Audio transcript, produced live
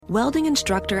Welding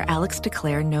instructor Alex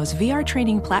DeClaire knows VR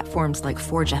training platforms like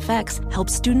Forge FX help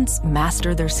students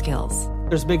master their skills.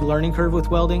 There's a big learning curve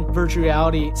with welding. Virtual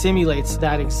reality simulates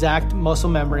that exact muscle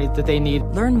memory that they need.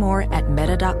 Learn more at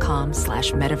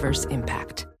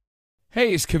meta.com/metaverseimpact.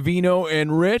 Hey, it's Covino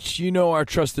and Rich. You know our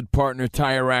trusted partner,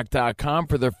 TireRack.com,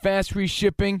 for their fast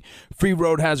reshipping, free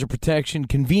road hazard protection,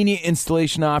 convenient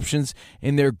installation options,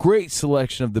 and their great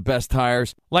selection of the best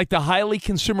tires, like the highly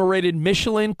consumer-rated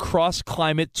Michelin Cross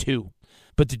Climate 2.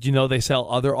 But did you know they sell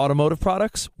other automotive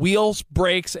products? Wheels,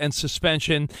 brakes, and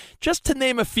suspension, just to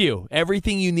name a few.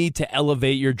 Everything you need to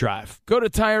elevate your drive. Go to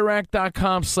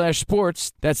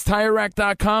TireRack.com/sports. That's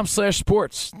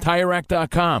TireRack.com/sports.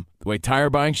 TireRack.com, the way tire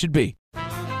buying should be.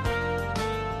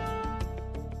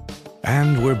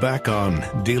 And we're back on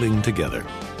Dealing Together,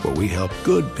 where we help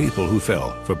good people who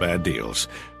fell for bad deals.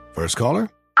 First caller?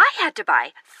 I had to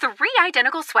buy 3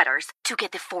 identical sweaters to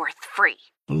get the 4th free.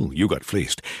 Ooh, you got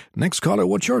fleeced. Next caller,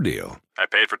 what's your deal? I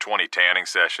paid for 20 tanning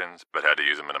sessions, but had to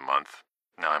use them in a month.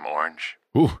 Now I'm orange.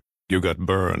 Ooh, you got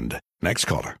burned. Next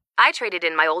caller. I traded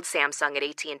in my old Samsung at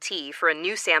AT&T for a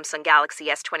new Samsung Galaxy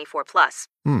S24 Plus.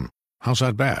 How's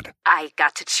that bad? I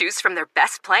got to choose from their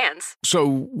best plans. So,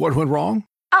 what went wrong?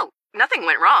 Oh, nothing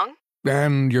went wrong.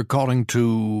 And you're calling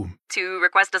to... To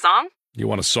request a song? You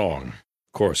want a song.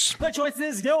 Of course. The choice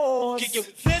is yours.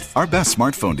 Our best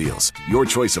smartphone deals. Your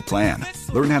choice of plan.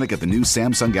 Learn how to get the new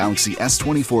Samsung Galaxy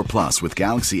S24 Plus with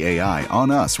Galaxy AI on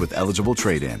us with eligible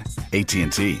trade-in.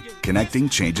 AT&T. Connecting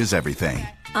changes everything.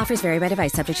 Offers vary by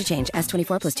device. Subject to change.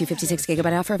 S24 plus 256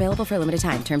 gigabyte offer available for a limited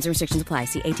time. Terms and restrictions apply.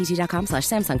 See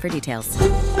att.com/Samsung for details.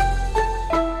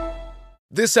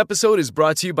 This episode is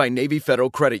brought to you by Navy Federal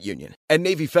Credit Union. At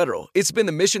Navy Federal, it's been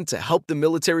the mission to help the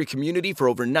military community for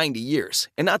over 90 years.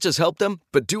 And not just help them,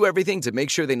 but do everything to make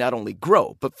sure they not only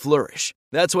grow, but flourish.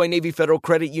 That's why Navy Federal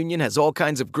Credit Union has all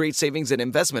kinds of great savings and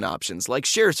investment options like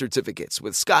share certificates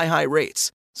with sky-high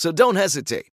rates. So don't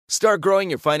hesitate. Start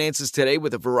growing your finances today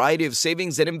with a variety of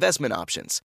savings and investment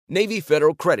options. Navy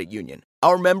Federal Credit Union.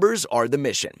 Our members are the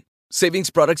mission. Savings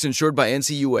products insured by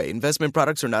NCUA. Investment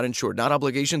products are not insured, not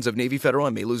obligations of Navy Federal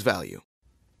and may lose value.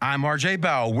 I'm RJ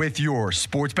Bell with your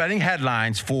sports betting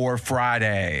headlines for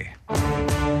Friday.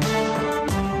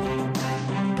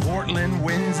 Portland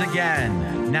wins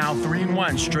again. Now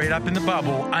 3-1 straight up in the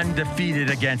bubble, undefeated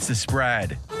against the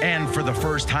spread. And for the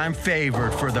first time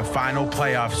favored for the final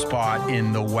playoff spot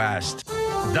in the West.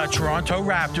 The Toronto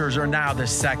Raptors are now the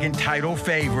second title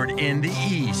favorite in the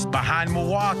East, behind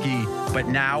Milwaukee, but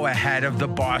now ahead of the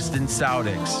Boston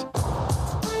Celtics.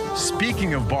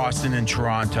 Speaking of Boston and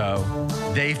Toronto,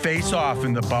 they face off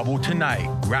in the bubble tonight.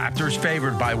 Raptors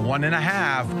favored by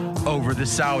 1.5 over the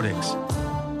Celtics.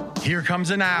 Here comes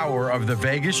an hour of the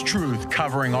Vegas Truth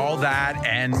covering all that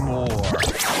and more.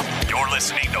 You're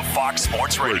listening to Fox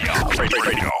Sports Radio.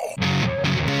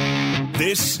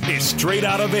 This is Straight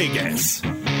Out of Vegas.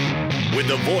 With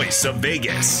the voice of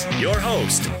Vegas, your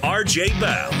host, RJ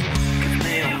Bell. Give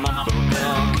me a number,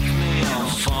 girl. Give me your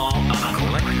phone. I'm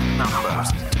collecting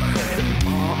numbers.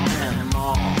 More and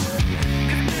more.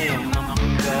 Give me a number,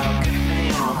 girl. Give me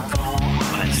your phone.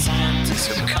 I'm a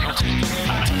scientist of counting.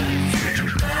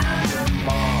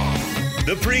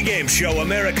 The pregame show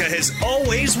America has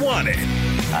always wanted.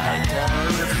 I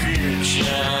tell the future.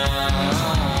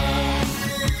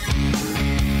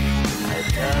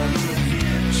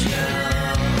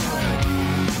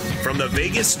 From the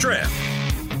Vegas Strip,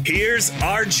 here's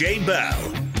RJ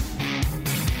Bell.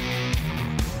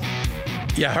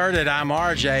 You heard it, I'm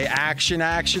RJ. Action,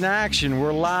 action, action.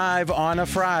 We're live on a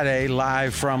Friday,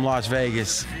 live from Las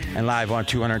Vegas, and live on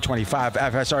 225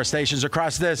 FSR stations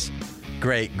across this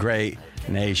great, great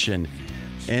nation.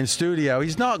 In studio,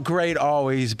 he's not great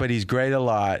always, but he's great a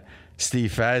lot.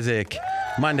 Steve Fezzik,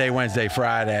 Monday, Wednesday,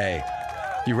 Friday.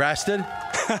 You rested?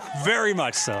 Very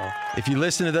much so. If you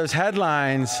listen to those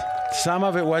headlines, some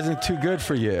of it wasn't too good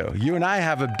for you. You and I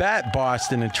have a bet,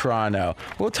 Boston and Toronto.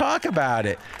 We'll talk about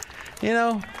it. You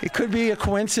know, it could be a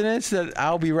coincidence that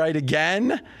I'll be right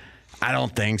again. I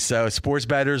don't think so. Sports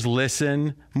bettors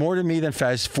listen more to me than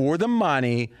Fez for the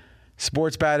money.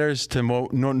 Sports bettors to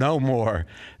know more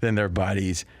than their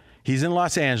buddies. He's in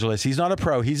Los Angeles. He's not a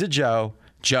pro. He's a Joe.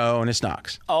 Jonas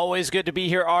Knox. Always good to be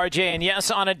here, RJ. And yes,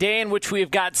 on a day in which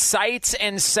we've got sights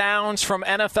and sounds from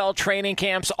NFL training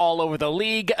camps all over the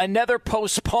league, another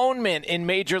postponement in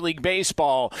Major League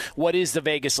Baseball. What is the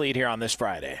Vegas lead here on this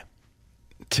Friday?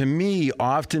 To me,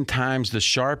 oftentimes the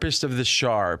sharpest of the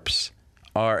sharps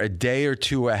are a day or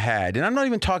two ahead. And I'm not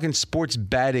even talking sports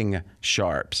betting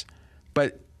sharps,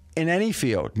 but in any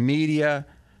field, media,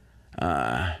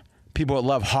 people that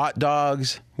love hot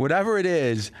dogs, whatever it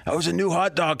is, there's a new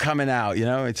hot dog coming out,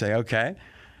 I'd say, okay.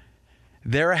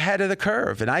 They're ahead of the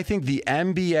curve. And I think the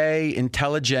NBA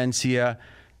intelligentsia,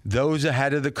 those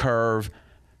ahead of the curve,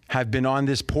 have been on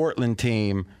this Portland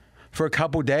team for a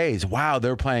couple days. Wow,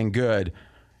 they're playing good.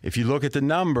 If you look at the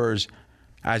numbers,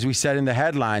 as we said in the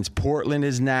headlines, Portland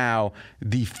is now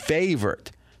the favorite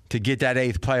to get that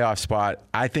 8th playoff spot.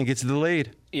 I think it's the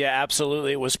lead. Yeah,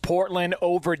 absolutely. It was Portland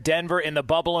over Denver in the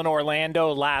bubble in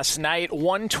Orlando last night,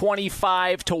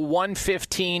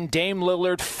 125-115. Dame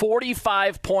Lillard,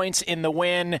 45 points in the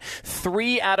win,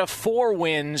 3 out of 4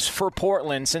 wins for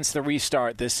Portland since the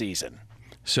restart this season.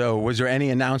 So was there any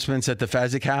announcements at the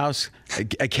Fezzik house?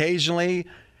 Occasionally,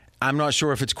 I'm not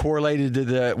sure if it's correlated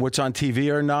to what's on TV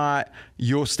or not.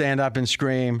 You'll stand up and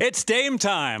scream, "It's Dame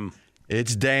time."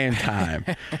 It's Dame time.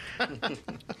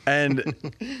 And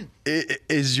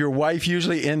is your wife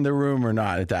usually in the room or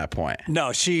not at that point?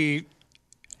 No,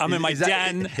 I'm in my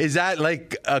den. Is that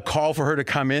like a call for her to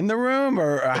come in the room,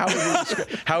 or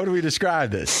how do we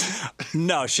describe this?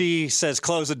 No, she says,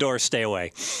 "Close the door, stay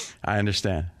away." I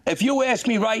understand. If you ask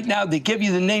me right now to give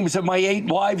you the names of my 8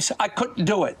 wives, I couldn't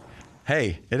do it.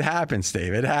 Hey, it happens,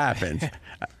 Steve. It happens.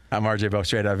 I'm RJ Bell,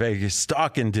 straight out of Vegas,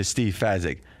 talking to Steve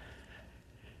Fezzik.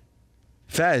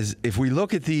 Fez, if we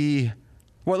look at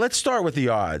let's start with the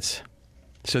odds.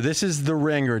 So this is The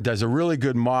Ringer, does a really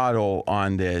good model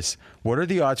on this. What are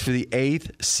the odds for the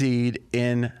 8th seed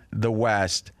in the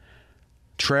West?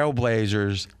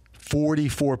 Trailblazers,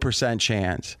 44%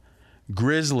 chance.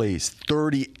 Grizzlies,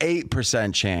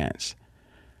 38% chance.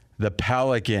 The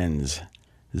Pelicans,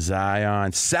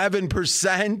 Zion,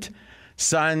 7%.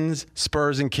 Suns,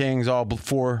 Spurs, and Kings, all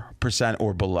 4%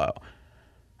 or below.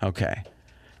 Okay.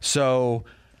 So,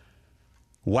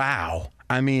 wow.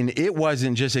 I mean, it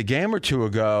wasn't just a game or two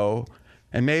ago.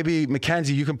 And maybe,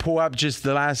 Mackenzie, you can pull up just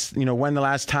the last, when the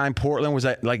last time Portland was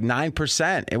at like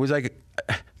 9%. It was like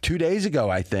 2 days ago,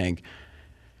 I think.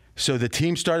 So the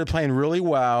team started playing really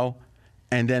well.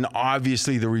 And then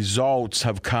obviously the results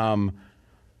have come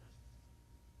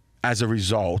as a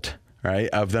result, right,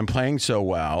 of them playing so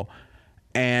well.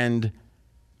 And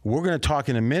we're going to talk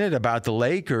in a minute about the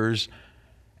Lakers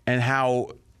and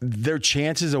how their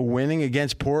chances of winning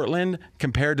against Portland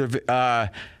compared to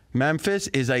Memphis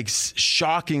is like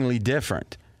shockingly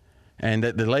different. And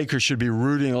that the Lakers should be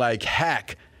rooting like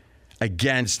heck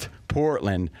against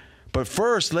Portland. But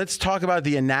first, let's talk about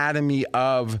the anatomy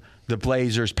of the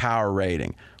Blazers' power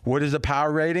rating. What is a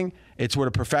power rating? It's what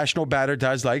a professional bettor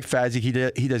does, like Fezzik.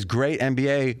 He does great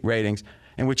NBA ratings,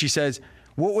 in which he says,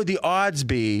 what would the odds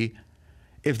be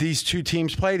if these two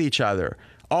teams played each other,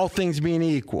 all things being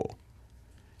equal?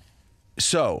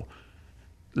 So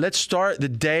let's start the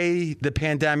day the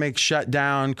pandemic shut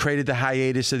down, created the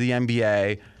hiatus of the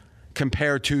NBA,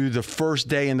 compared to the first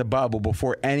day in the bubble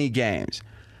before any games.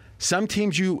 Some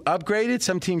teams you upgraded,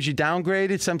 some teams you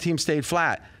downgraded, some teams stayed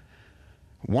flat.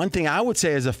 One thing I would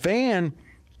say as a fan,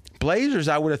 Blazers,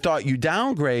 I would have thought you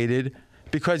downgraded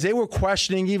because they were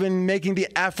questioning even making the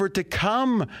effort to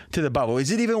come to the bubble.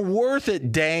 Is it even worth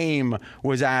it, Dame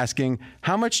was asking.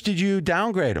 How much did you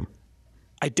downgrade them?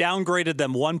 I downgraded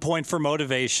them 1 point for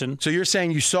motivation. So you're saying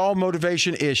you saw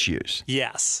motivation issues?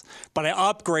 Yes. But I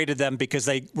upgraded them because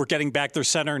they were getting back their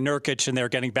center, Nurkic, and they were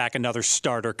getting back another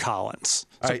starter, Collins.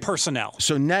 So personnel.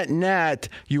 So net,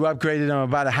 you upgraded them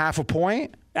about a half a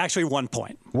point? Actually, 1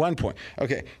 point. 1 point.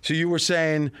 Okay. So you were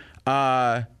saying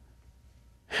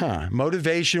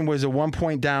motivation was a 1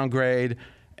 point downgrade,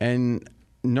 and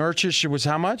Nurkic was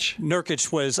how much?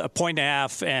 Nurkic was 1.5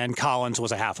 points, and Collins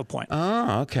was a half a point.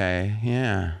 Oh, okay.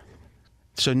 Yeah.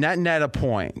 So net a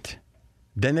point.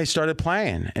 Then they started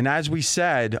playing. And as we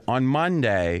said on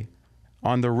Monday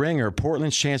on The Ringer,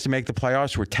 Portland's chance to make the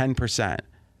playoffs were 10%.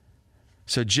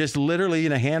 So just literally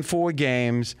in a handful of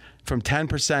games from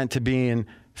 10% to being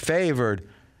favored.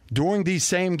 During these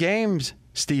same games,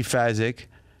 Steve Fezzik,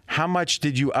 how much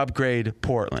did you upgrade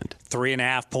Portland?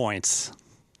 3.5 points.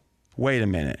 Wait a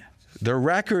minute. Their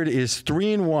record is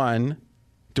 3-1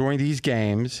 during these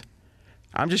games.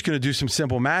 I'm just going to do some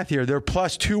simple math here. They're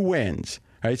plus 2 wins.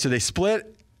 Right? So they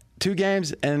split 2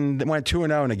 games and went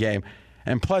 2-0 in a game.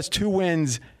 And plus 2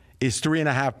 wins is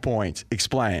 3.5 points.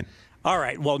 Explain. All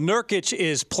right. Well, Nurkic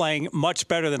is playing much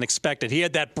better than expected. He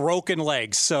had that broken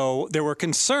leg, so there were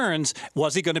concerns.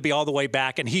 Was he going to be all the way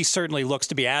back? And he certainly looks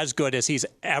to be as good as he's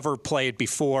ever played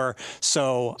before.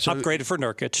 So upgraded for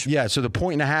Nurkic. Yeah, so the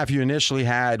 1.5 you initially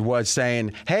had was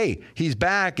saying, hey, he's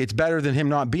back. It's better than him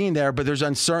not being there, but there's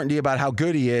uncertainty about how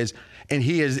good he is, and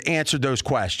he has answered those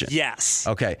questions. Yes.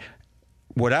 Okay.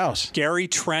 What else? Gary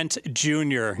Trent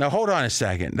Jr. Now, hold on a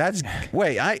second. That's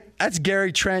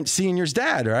Gary Trent Sr.'s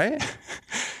dad, right?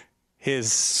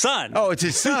 His son. Oh, it's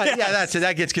his son. Yes. Yeah, that's it.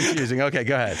 That gets confusing. Okay,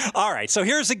 go ahead. All right, so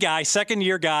here's a guy,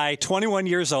 second-year guy, 21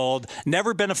 years old,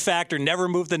 never been a factor, never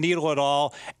moved the needle at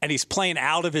all, and he's playing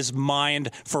out of his mind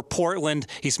for Portland.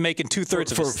 He's making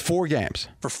two-thirds for 4 games.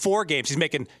 For 4 games. He's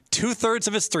making two-thirds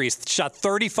of his threes. Shot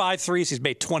 35 threes. He's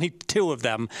made 22 of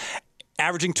them,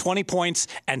 averaging 20 points.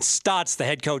 And Stotts, the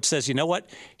head coach, says, you know what?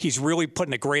 He's really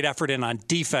putting a great effort in on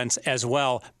defense as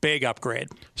well. Big upgrade.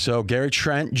 So Gary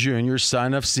Trent Jr.,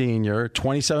 son of senior,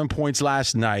 27 points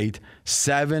last night,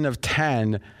 7 of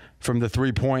 10 from the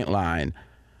three-point line.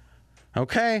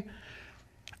 Okay.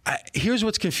 Here's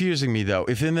what's confusing me, though.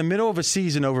 If in the middle of a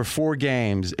season over 4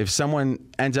 games, if someone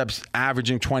ends up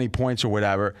averaging 20 points or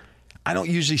whatever, I don't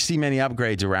usually see many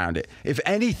upgrades around it. If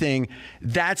anything,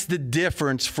 that's the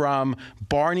difference from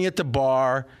Barney at the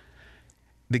bar,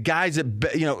 the guys that,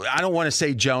 I don't want to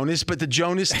say Jonas, but the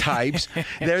Jonas types.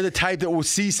 They're the type that will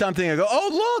see something and go, oh,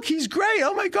 look, he's great.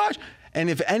 Oh, my gosh. And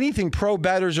if anything, pro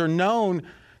bettors are known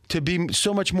to be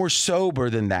so much more sober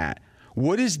than that.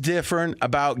 What is different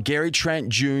about Gary Trent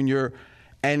Jr.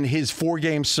 and his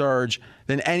 4-game surge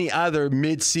than any other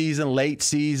mid-season,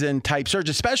 late-season type surge,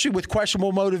 especially with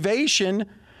questionable motivation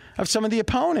of some of the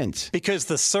opponents? Because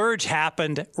the surge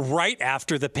happened right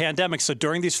after the pandemic. So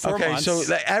during these 4 months. Okay,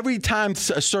 so every time a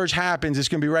surge happens, it's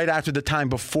going to be right after the time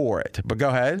before it. But go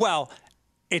ahead. Well,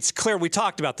 it's clear we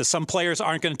talked about this. Some players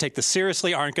aren't going to take this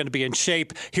seriously, aren't going to be in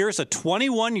shape. Here's a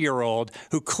 21-year-old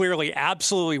who clearly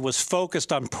absolutely was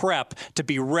focused on prep to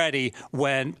be ready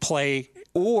when play.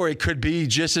 Or it could be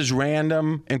just as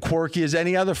random and quirky as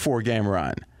any other 4-game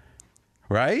run,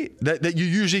 right? That you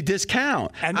usually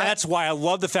discount. And that's why I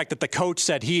love the fact that the coach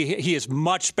said he is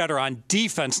much better on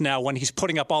defense now when he's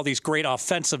putting up all these great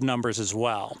offensive numbers as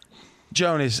well.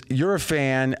 Jonas, you're a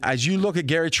fan. As you look at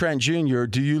Gary Trent Jr.,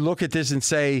 do you look at this and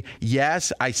say,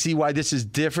 yes, I see why this is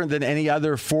different than any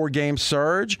other 4-game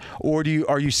surge, or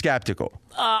are you skeptical?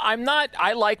 I'm not.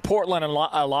 I like Portland a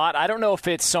lot. I don't know if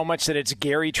it's so much that it's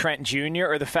Gary Trent Jr.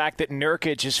 or the fact that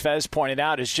Nurkic, as Fez pointed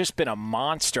out, has just been a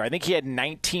monster. I think he had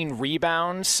 19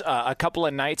 rebounds a couple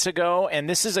of nights ago, and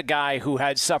this is a guy who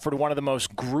had suffered one of the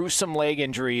most gruesome leg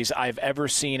injuries I've ever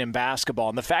seen in basketball.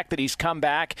 And the fact that he's come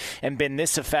back and been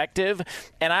this effective,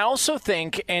 and I also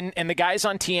think, and the guys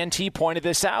on TNT pointed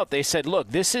this out, they said, look,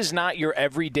 this is not your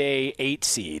everyday 8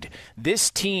 seed. This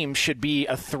team should be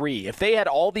a 3. If they had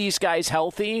all these guys healthy,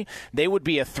 they would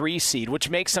be a 3 seed, which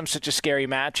makes them such a scary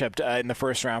matchup in the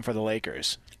first round for the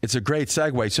Lakers. It's a great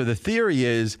segue. So the theory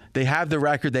is they have the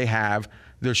record they have.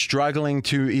 They're struggling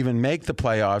to even make the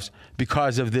playoffs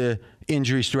because of the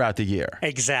injuries throughout the year.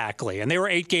 Exactly. And they were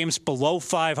 8 games below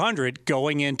 500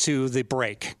 going into the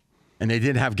break. And they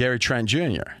didn't have Gary Trent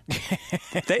Jr.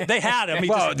 they had him.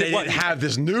 They didn't have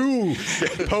this new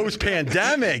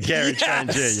post-pandemic Gary Trent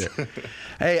Jr.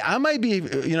 Hey, I might be,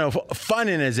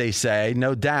 funning, as they say,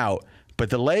 no doubt.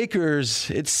 But the Lakers,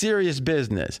 it's serious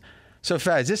business. So,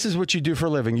 Faz, this is what you do for a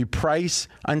living. You price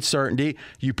uncertainty.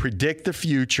 You predict the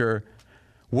future.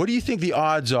 What do you think the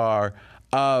odds are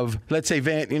of, let's say,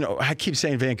 I keep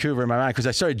saying Vancouver in my mind because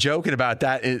I started joking about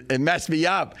that. It messed me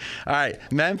up. All right,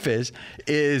 Memphis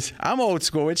is, I'm old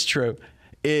school, it's true,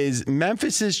 is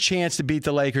Memphis's chance to beat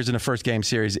the Lakers in the first game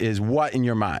series is what in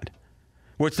your mind?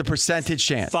 What's the percentage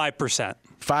chance? 5%.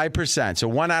 5%, so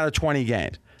 1 out of 20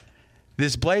 games.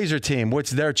 This Blazer team,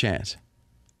 what's their chance?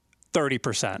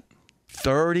 30%.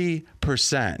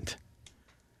 30%.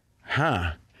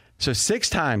 Huh. So 6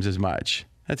 times as much.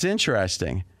 That's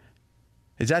interesting.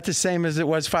 Is that the same as it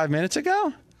was 5 minutes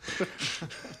ago?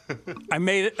 I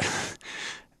made it.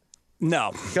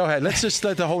 No. Go ahead. Let's just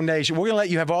let the whole nation. We're going to let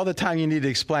you have all the time you need to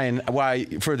explain why,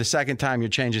 for the second time, you're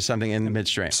changing something in the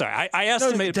midstream. Sorry, I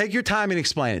estimated. No, take your time and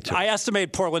explain it to I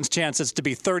estimated Portland's chances to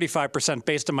be 35%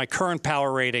 based on my current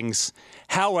power ratings.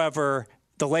 However,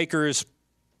 the Lakers,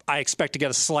 I expect to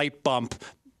get a slight bump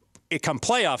come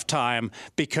playoff time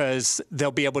because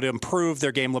they'll be able to improve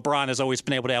their game. LeBron has always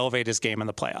been able to elevate his game in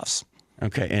the playoffs.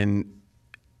 Okay, and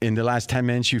in the last 10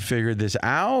 minutes, you figured this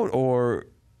out, or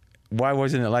why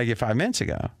wasn't it like it 5 minutes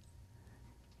ago?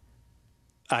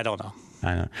 I don't know.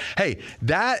 I know. Hey,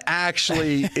 that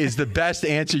actually is the best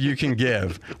answer you can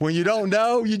give. When you don't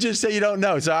know, you just say you don't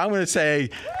know. So I'm going to say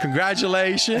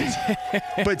congratulations.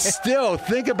 But still,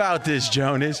 think about this,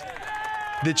 Jonas.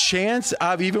 The chance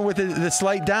of, even with the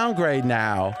slight downgrade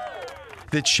now,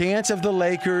 the chance of the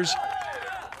Lakers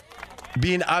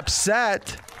being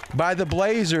upset by the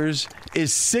Blazers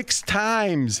is 6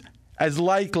 times as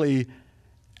likely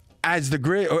as the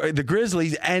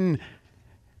Grizzlies. And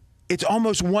it's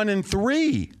almost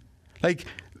 1-3. Like,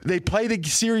 they play the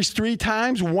series 3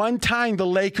 times. One time the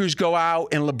Lakers go out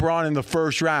and LeBron in the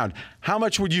first round. How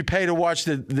much would you pay to watch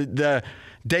the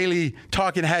daily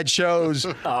talking head shows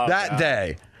that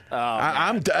day?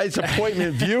 It's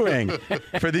appointment viewing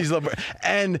for these.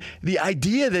 And the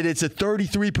idea that it's a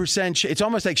 33%, it's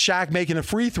almost like Shaq making a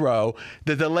free throw,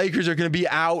 that the Lakers are going to be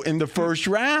out in the first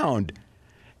round.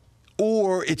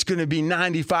 Or it's going to be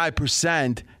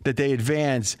 95% that they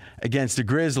advance against the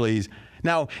Grizzlies.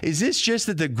 Now, is this just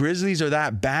that the Grizzlies are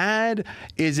that bad?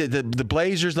 Is it that the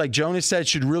Blazers, like Jonas said,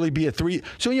 should really be a 3?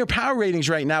 So in your power ratings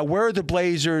right now, where are the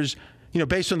Blazers,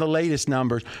 based on the latest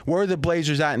numbers, where are the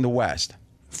Blazers at in the West?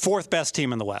 4th best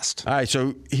team in the West. All right,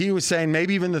 so he was saying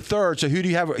maybe even the 3rd. So who do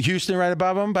you have? Houston right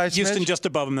above them by a smidge? Houston just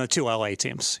above them, the 2 LA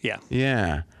teams, yeah.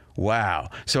 Yeah, wow.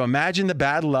 So imagine the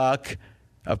bad luck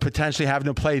of potentially having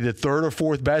to play the 3rd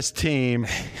or 4th best team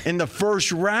in the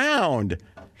first round.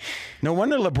 No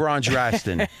wonder LeBron's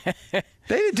resting. They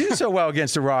didn't do so well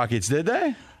against the Rockets, did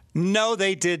they? No,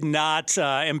 they did not.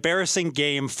 Embarrassing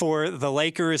game for the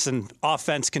Lakers, and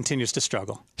offense continues to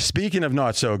struggle. Speaking of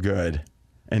not so good,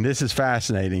 and this is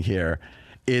fascinating here,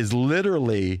 is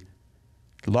literally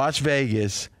Las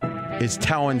Vegas is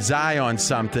telling Zion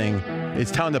something.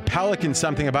 It's telling the Pelicans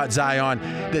something about Zion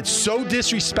that's so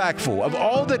disrespectful. Of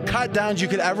all the cut downs you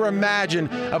could ever imagine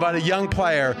about a young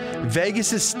player,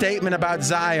 Vegas' statement about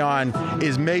Zion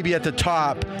is maybe at the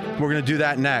top. We're going to do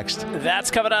that next.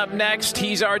 That's coming up next.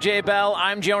 He's RJ Bell.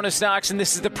 I'm Jonas Knox, and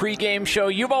this is the pregame show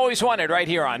you've always wanted right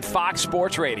here on Fox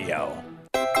Sports Radio.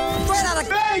 Straight out of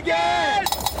Vegas!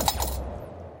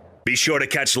 Be sure to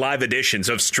catch live editions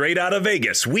of Straight Out of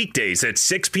Vegas weekdays at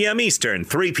 6 p.m. Eastern,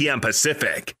 3 p.m.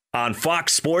 Pacific on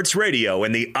Fox Sports Radio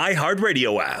and the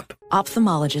iHeartRadio app.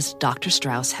 Ophthalmologist Dr.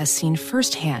 Strauss has seen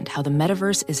firsthand how the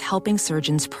metaverse is helping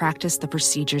surgeons practice the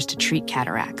procedures to treat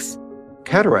cataracts.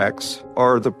 Cataracts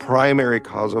are the primary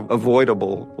cause of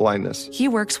avoidable blindness. He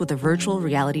works with a virtual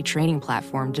reality training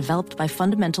platform developed by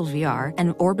Fundamental VR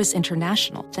and Orbis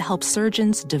International to help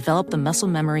surgeons develop the muscle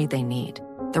memory they need.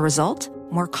 The result?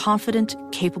 More confident,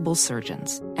 capable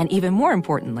surgeons. And even more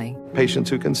importantly, patients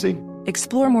who can see.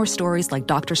 Explore more stories like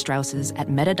Dr. Strauss's at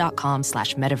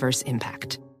meta.com/metaverse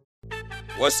impact.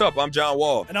 What's up? I'm John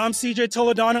Wall. And I'm CJ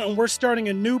Toledano, and we're starting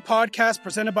a new podcast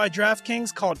presented by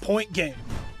DraftKings called Point Game.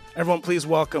 Everyone, please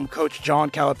welcome Coach John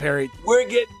Calipari. We're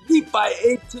getting beat by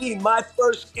 18. My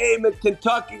first game in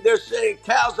Kentucky, they're saying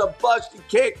Cal's a bust. He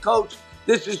can't coach.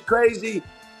 This is crazy.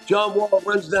 John Wall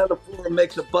runs down the floor and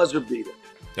makes a buzzer beater.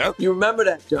 Yep. You remember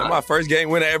that, John? That's my first game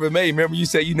win I ever made. Remember you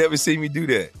said you never seen me do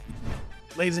that.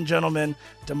 Ladies and gentlemen,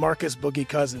 DeMarcus Boogie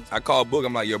Cousins. I called Boog.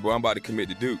 I'm like, yo, bro, I'm about to commit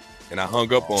to Duke. And I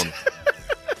hung up on him.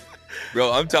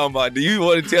 Bro, I'm talking about, do you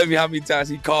want to tell me how many times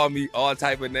he called me all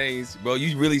type of names? Bro,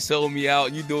 you really sold me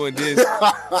out. You doing this.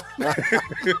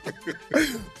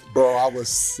 Bro, I was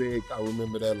sick. I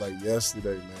remember that like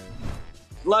yesterday, man.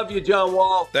 Love you, John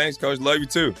Wall. Thanks, Coach. Love you,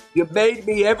 too. You made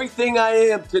me everything I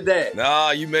am today. Nah,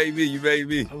 you made me. You made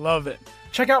me. I love it.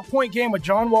 Check out Point Game with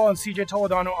John Wall and CJ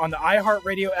Toledano on the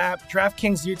iHeartRadio app,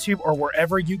 DraftKings YouTube, or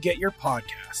wherever you get your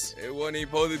podcasts. It wasn't even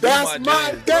supposed to be That's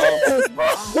my game,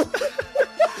 bro.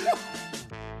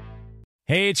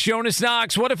 Hey, it's Jonas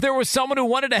Knox. What if there was someone who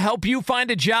wanted to help you find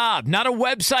a job? Not a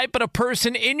website, but a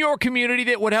person in your community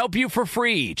that would help you for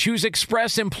free. Choose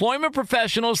Express Employment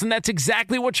Professionals, and that's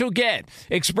exactly what you'll get.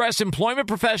 Express Employment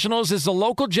Professionals is the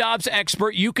local jobs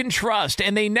expert you can trust,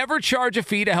 and they never charge a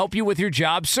fee to help you with your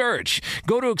job search.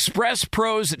 Go to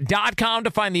expresspros.com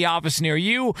to find the office near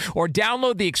you, or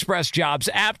download the Express Jobs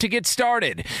app to get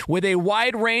started. With a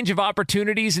wide range of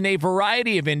opportunities in a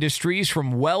variety of industries,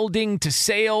 from welding to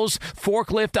sales,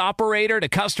 forklift operator to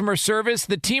customer service,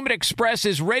 the team at Express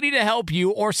is ready to help you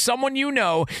or someone you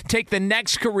know take the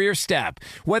next career step.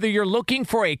 Whether you're looking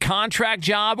for a contract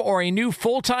job or a new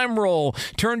full-time role,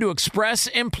 turn to Express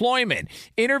Employment.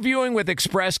 Interviewing with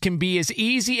Express can be as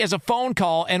easy as a phone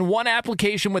call, and one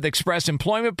application with Express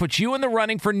Employment puts you in the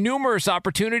running for numerous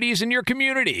opportunities in your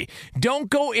community. Don't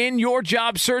go in your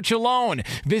job search alone.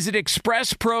 Visit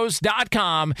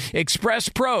expresspros.com,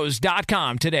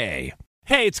 expresspros.com today.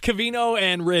 Hey, it's Covino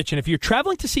and Rich, and if you're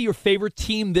traveling to see your favorite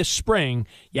team this spring,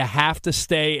 you have to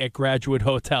stay at Graduate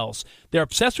Hotels. They're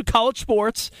obsessed with college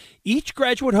sports. Each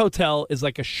Graduate Hotel is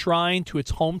like a shrine to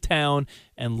its hometown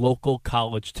and local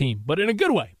college team, but in a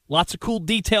good way. Lots of cool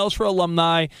details for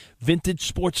alumni, vintage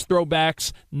sports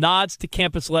throwbacks, nods to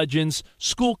campus legends,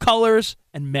 school colors,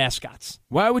 and mascots.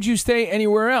 Why would you stay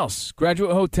anywhere else?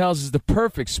 Graduate Hotels is the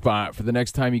perfect spot for the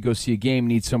next time you go see a game and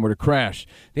need somewhere to crash.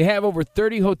 They have over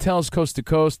 30 hotels coast to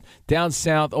coast, down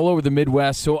south, all over the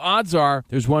Midwest, so odds are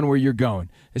there's one where you're going,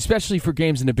 especially for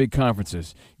games in the big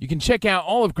conferences. You can check out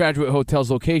all of Graduate Hotels'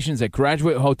 locations at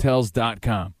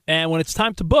graduatehotels.com. And when it's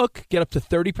time to book, get up to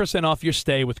 30% off your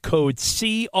stay with code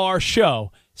CRSHOW.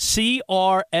 CRSHOW.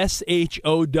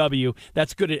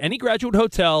 That's good at any Graduate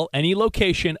Hotel, any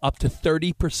location, up to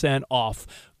 30% off.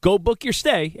 Go book your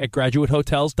stay at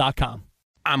graduatehotels.com.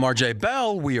 I'm RJ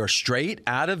Bell. We are straight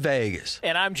out of Vegas.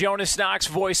 And I'm Jonas Knox,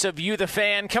 voice of You, the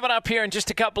Fan. Coming up here in just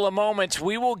a couple of moments,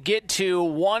 we will get to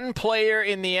one player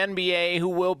in the NBA who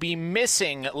will be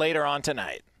missing later on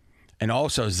tonight. And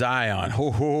also Zion.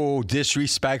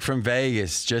 Disrespect from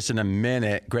Vegas. Just in a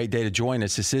minute. Great day to join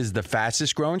us. This is the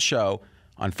fastest growing show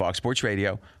on Fox Sports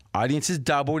Radio. Audience has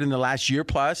doubled in the last year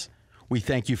plus. We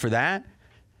thank you for that.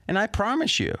 And I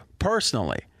promise you,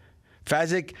 personally,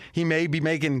 Fezzik, he may be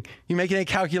making any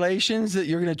calculations that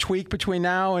you're going to tweak between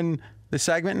now and the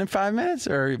segment in 5 minutes?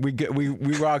 Or we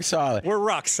rock solid? We're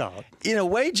rock solid. In a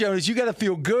way, Jonas, you got to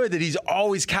feel good that he's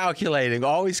always calculating.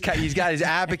 He's got his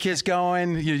abacus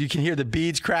going. You can hear the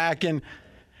beads cracking.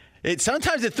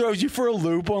 Sometimes it throws you for a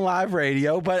loop on live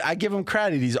radio, but I give him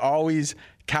credit. He's always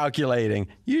calculating,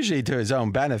 usually to his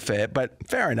own benefit, but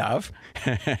fair enough.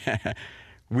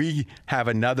 We have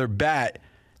another bet.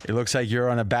 It looks like you're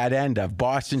on a bad end of.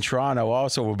 Boston-Toronto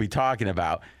also we'll be talking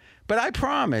about. But I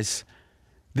promise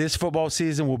this football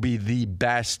season will be the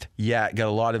best yet. Got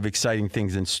a lot of exciting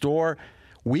things in store.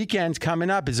 Weekends coming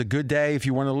up is a good day. If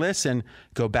you want to listen,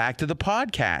 go back to the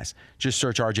podcast. Just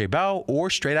search RJ Bell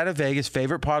or Straight Out of Vegas,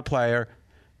 favorite pod player,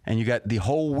 and you got the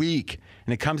whole week.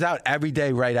 And it comes out every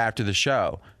day right after the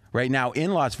show. Right now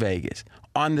in Las Vegas,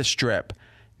 on the Strip,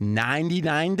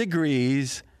 99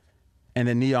 degrees, and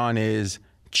the neon is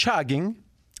chugging.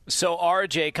 So,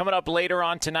 RJ, coming up later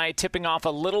on tonight, tipping off a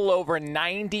little over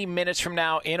 90 minutes from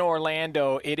now in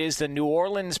Orlando, it is the New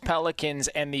Orleans Pelicans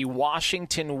and the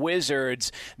Washington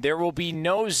Wizards. There will be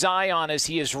no Zion as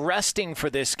he is resting for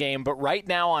this game, but right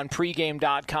now on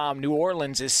pregame.com, New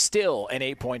Orleans is still an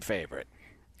 8-point favorite.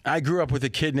 I grew up with a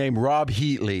kid named Rob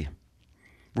Heatley.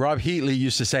 Rob Heatley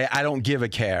used to say, I don't give a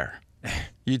care.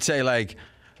 You'd say, like,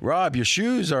 Rob, your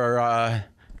shoes are,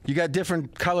 you got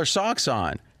different color socks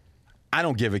on. I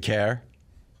don't give a care.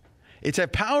 It's a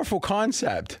powerful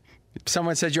concept.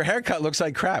 Someone says, your haircut looks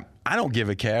like crap. I don't give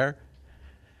a care.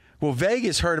 Well,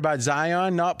 Vegas heard about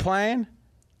Zion not playing.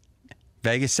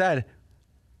 Vegas said,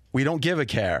 we don't give a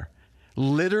care.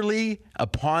 Literally,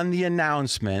 upon the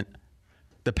announcement,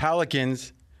 the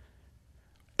Pelicans,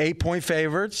 8-point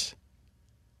favorites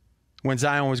when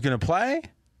Zion was going to play,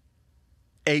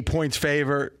 8 points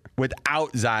favorite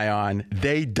without Zion.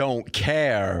 They don't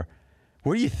care.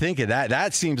 What do you think of that?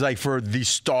 That seems like for the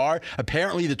star,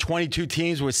 apparently the 22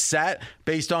 teams was set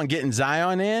based on getting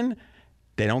Zion in.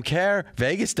 They don't care.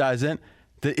 Vegas doesn't.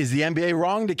 Is the NBA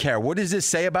wrong to care? What does this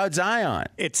say about Zion?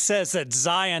 It says that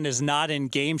Zion is not in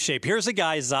game shape. Here's a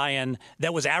guy, Zion,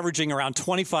 that was averaging around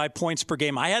 25 points per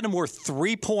game. I had him worth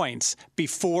 3 points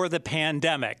before the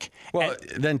pandemic. Well,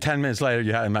 then 10 minutes later,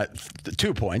 you had him at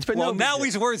 2 points. But well, now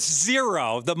he's worth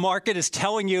 0. The market is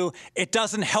telling you it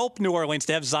doesn't help New Orleans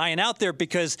to have Zion out there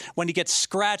because when he gets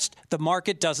scratched, the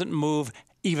market doesn't move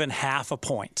even half a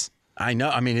point. I know.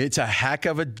 I mean, it's a heck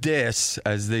of a diss,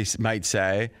 as they might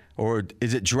say. Or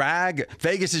is it drag?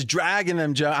 Vegas is dragging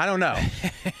them, Joe. I don't know.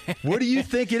 What do you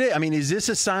think it is? I mean, is this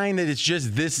a sign that it's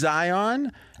just this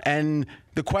Zion? And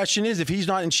the question is, if he's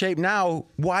not in shape now,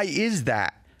 why is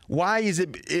that? Why is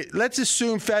it? Let's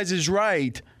assume Fez is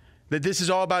right, that this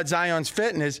is all about Zion's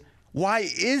fitness. Why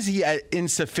is he at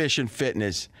insufficient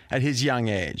fitness at his young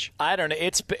age? I don't know.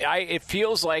 It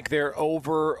feels like they're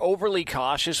overly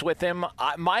cautious with him.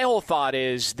 My whole thought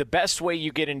is the best way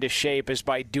you get into shape is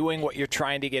by doing what you're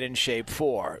trying to get in shape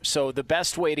for. So the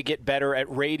best way to get better at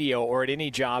radio or at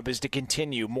any job is to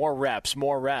continue more reps.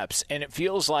 And it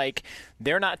feels like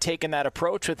they're not taking that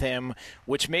approach with him,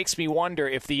 which makes me wonder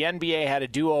if the NBA had a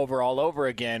do-over all over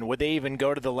again, would they even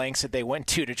go to the lengths that they went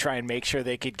to try and make sure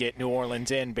they could get New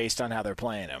Orleans in based on how they're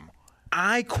playing him?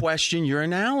 I question your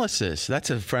analysis.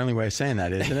 That's a friendly way of saying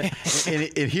that, isn't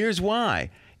it? and here's why.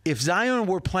 If Zion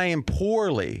were playing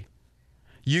poorly,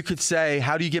 you could say,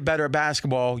 how do you get better at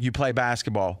basketball? You play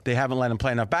basketball. They haven't let him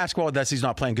play enough basketball. Thus, he's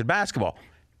not playing good basketball.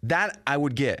 That I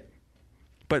would get.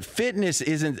 But fitness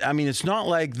isn't, I mean, it's not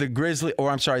like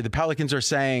the Pelicans are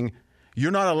saying,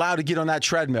 you're not allowed to get on that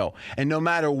treadmill. And no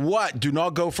matter what, do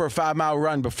not go for a 5-mile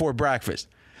run before breakfast.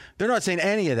 They're not saying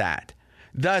any of that.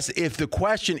 Thus, if the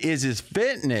question is his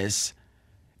fitness,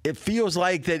 it feels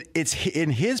like that it's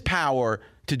in his power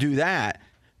to do that.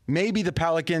 Maybe the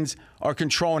Pelicans are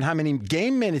controlling how many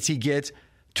game minutes he gets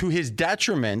to his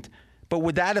detriment, but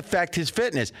would that affect his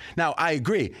fitness? Now, I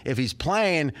agree. If he's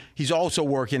playing, he's also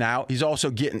working out. He's also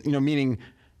getting, meaning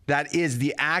that is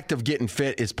the act of getting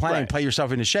fit is playing, play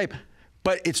yourself into shape.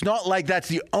 But it's not like that's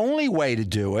the only way to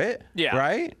do it,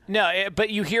 right? No, but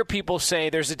you hear people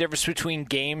say there's a difference between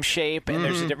game shape and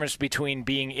there's a difference between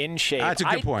being in shape. That's a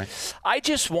good point. I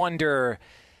just wonder,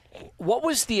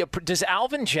 does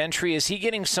Alvin Gentry, is he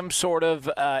getting some sort of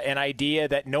an idea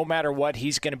that no matter what,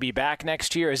 he's going to be back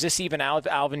next year? Is this even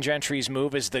Alvin Gentry's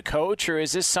move as the coach, or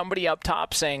is this somebody up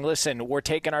top saying, listen, we're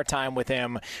taking our time with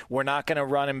him, we're not going to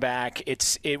run him back,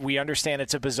 we understand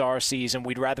it's a bizarre season,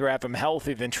 we'd rather have him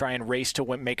healthy than try and race to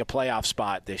make a playoff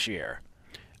spot this year?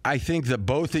 I think that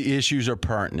both the issues are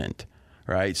pertinent,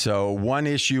 right? So one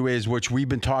issue is, which we've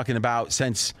been talking about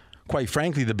since, quite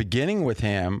frankly, the beginning with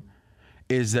him,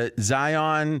 is that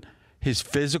Zion, his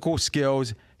physical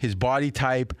skills, his body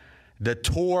type, the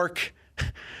torque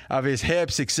of his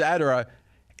hips, etc.,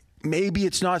 maybe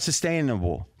it's not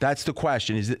sustainable. That's the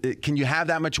question. Can you have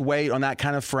that much weight on that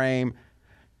kind of frame?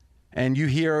 And you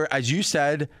hear, as you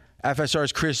said,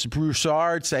 FSR's Chris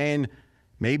Broussard saying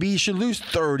maybe he should lose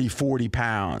 30, 40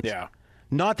 pounds. Yeah.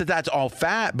 Not that that's all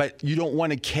fat, but you don't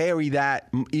want to carry that,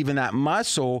 even that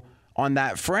muscle on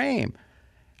that frame.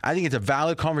 I think it's a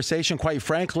valid conversation. Quite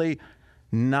frankly,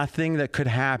 nothing that could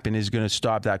happen is going to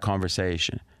stop that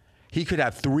conversation. He could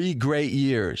have 3 great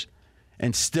years,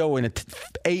 and still in an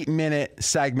 8-minute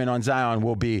segment on Zion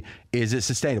will be, is it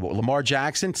sustainable? Lamar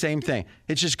Jackson, same thing.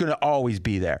 It's just going to always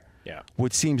be there. Yeah.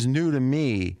 What seems new to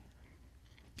me,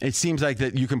 it seems like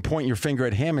that you can point your finger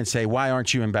at him and say, why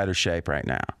aren't you in better shape right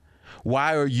now?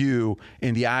 Why are you,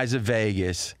 in the eyes of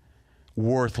Vegas,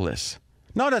 worthless?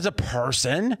 Not as a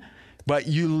person, but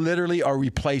you literally are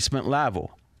replacement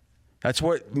level. That's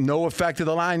what no effect of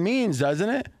the line means, doesn't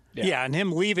it? Yeah, and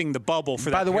him leaving the bubble for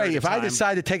that. By the way, period if of I time.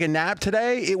 decide to take a nap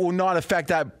today, it will not affect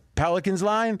that Pelicans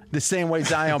line the same way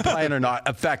Zion playing or not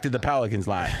affected the Pelicans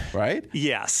line, right?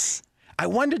 Yes. I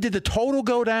wonder, did the total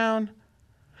go down?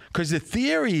 Because the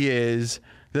theory is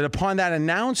that upon that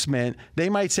announcement, they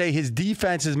might say his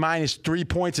defense is minus 3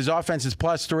 points, his offense is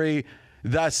plus 3,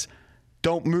 thus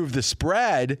don't move the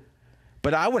spread.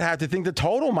 But I would have to think the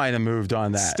total might have moved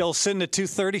on that. Still sitting at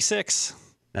 236.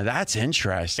 Now that's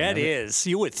interesting. That is.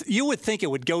 You would think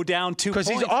it would go down 2 points.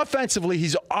 Because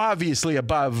he's obviously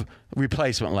above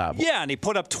replacement level. Yeah, and he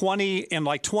put up 20 in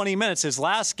like 20 minutes his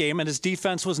last game, and his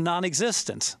defense was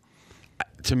non-existent.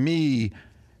 To me,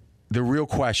 the real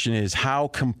question is, how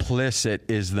complicit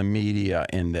is the media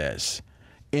in this?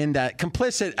 In that,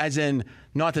 complicit as in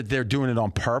not that they're doing it on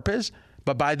purpose,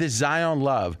 but by this Zion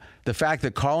love, the fact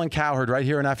that Colin Cowherd right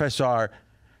here in FSR,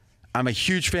 I'm a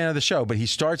huge fan of the show, but he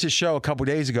starts his show a couple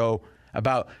days ago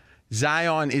about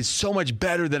Zion is so much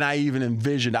better than I even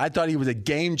envisioned. I thought he was a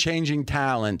game-changing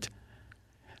talent.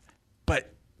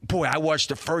 But, boy, I watched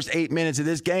the first 8 minutes of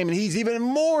this game, and he's even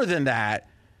more than that.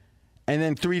 And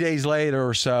then 3 days later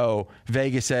or so,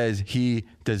 Vegas says he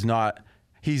does not,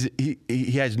 he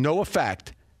has no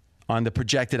effect on the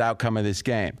projected outcome of this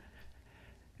game.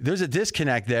 There's a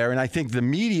disconnect there, and I think the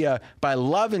media, by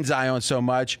loving Zion so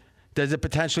much, does it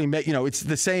potentially make, it's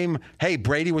the same, hey,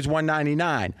 Brady was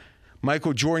 199.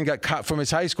 Michael Jordan got cut from his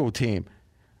high school team.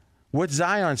 What's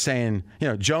Zion saying?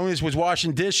 Jonas was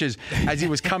washing dishes as he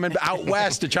was coming out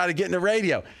west to try to get in the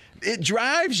radio. It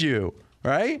drives you,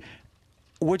 right?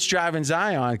 What's driving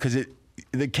Zion? Because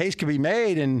the case could be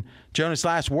made, and Jonas'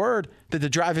 last word, that the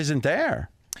drive isn't there.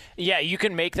 Yeah, you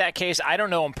can make that case. I don't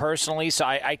know him personally, so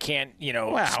I can't,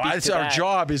 Wow, speak it's to our that.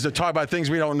 job is to talk about things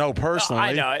we don't know personally.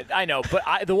 I know.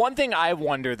 But the one thing I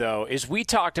wonder, though, is we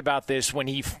talked about this when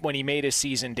he made his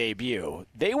season debut.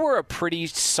 They were a pretty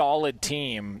solid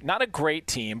team. Not a great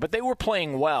team, but they were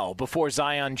playing well before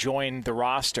Zion joined the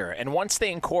roster. And once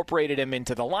they incorporated him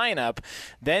into the lineup,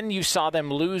 then you saw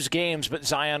them lose games, but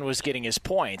Zion was getting his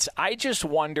points. I just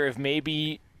wonder if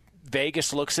maybe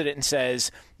Vegas looks at it and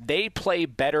says they play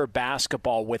better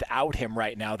basketball without him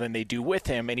right now than they do with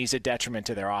him, and he's a detriment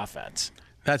to their offense.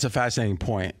 That's a fascinating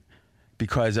point,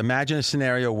 because imagine a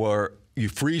scenario where you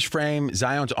freeze frame,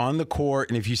 Zion's on the court,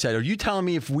 and if you said, are you telling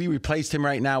me if we replaced him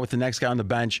right now with the next guy on the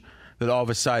bench that all of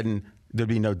a sudden there'd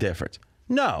be no difference?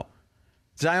 No.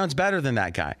 Zion's better than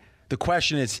that guy. The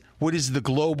question is, what is the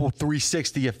global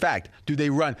 360 effect? Do they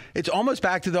run? It's almost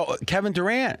back to the Kevin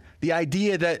Durant. The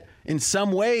idea that in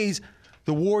some ways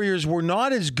the Warriors were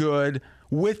not as good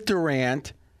with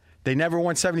Durant. They never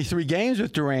won 73 games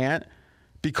with Durant.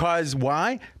 Because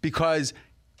why? Because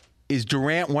Is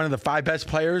Durant one of the 5 best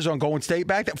players on Golden State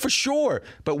back then? For sure.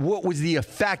 But what was the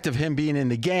effect of him being in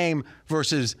the game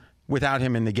versus without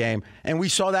him in the game? And we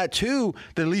saw that too,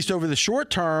 that at least over the short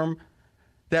term,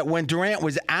 that when Durant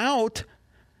was out,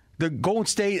 the Golden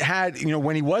State had,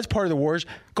 when he was part of the Warriors,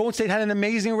 Golden State had an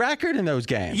amazing record in those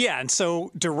games. Yeah, and so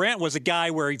Durant was a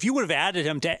guy where if you would have added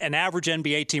him to an average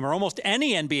NBA team or almost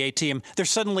any NBA team, they're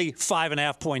suddenly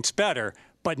 5.5 points better,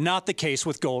 but not the case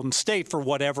with Golden State for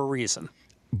whatever reason.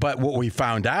 But what we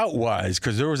found out was,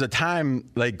 because there was a time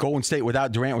like Golden State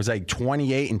without Durant was like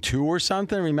 28-2 or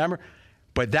something, remember?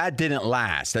 But that didn't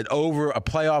last. That over a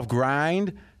playoff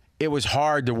grind, it was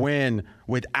hard to win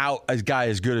without a guy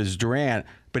as good as Durant.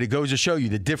 But it goes to show you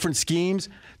the different schemes,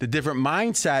 the different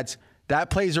mindsets, that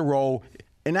plays a role.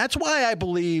 And that's why I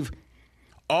believe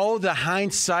all the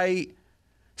hindsight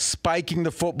spiking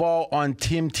the football on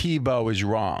Tim Tebow is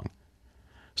wrong.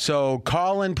 So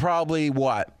Colin probably,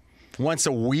 once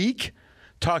a week,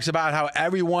 talks about how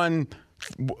everyone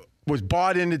was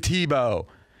bought into Tebow,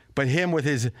 but him with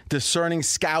his discerning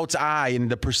scout's eye and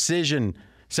the precision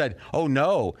said, oh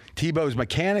no, Tebow's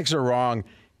mechanics are wrong.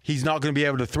 He's not going to be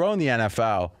able to throw in the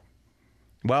NFL.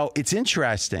 Well, it's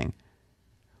interesting.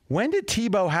 When did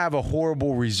Tebow have a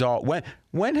horrible result?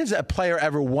 When has a player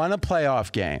ever won a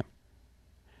playoff game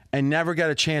and never got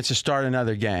a chance to start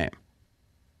another game?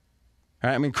 All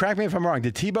right, I mean, correct me if I'm wrong.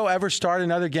 Did Tebow ever start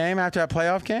another game after that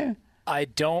playoff game? I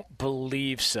don't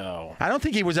believe so. I don't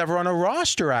think he was ever on a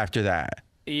roster after that.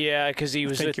 Yeah, because he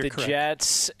was with the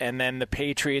Jets, and then the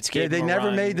Patriots gave him a never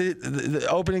run. made the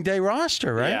opening day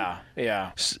roster, right?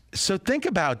 Yeah. So think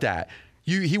about that.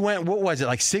 He went, what was it,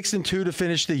 like 6-2 to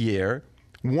finish the year,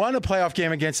 won a playoff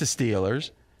game against the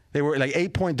Steelers. They were like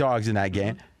 8-point dogs in that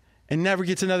game, and never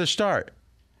gets another start.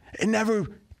 It never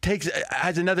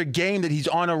has another game that he's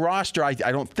on a roster, I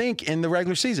don't think, in the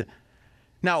regular season.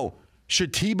 Now,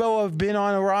 should Tebow have been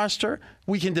on a roster?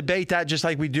 We can debate that just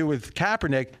like we do with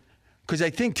Kaepernick, because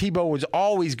I think Tebow was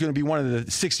always going to be one of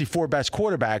the 64 best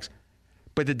quarterbacks,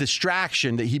 but the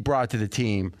distraction that he brought to the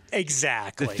team.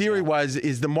 Exactly. The theory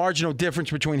is the marginal difference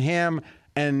between him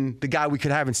and the guy we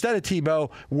could have instead of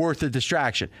Tebow worth the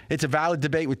distraction. It's a valid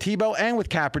debate with Tebow and with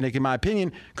Kaepernick, in my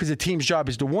opinion, because the team's job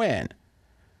is to win.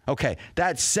 Okay,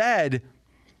 that said,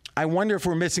 I wonder if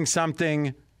we're missing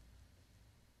something.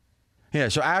 Yeah,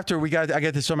 so after I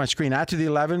get this on my screen, after the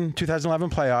 2011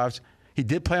 playoffs, he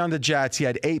did play on the Jets. He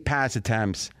had 8 pass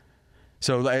attempts.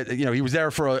 So, he was there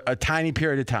for a tiny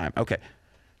period of time. Okay.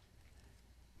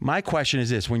 My question is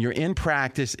this. When you're in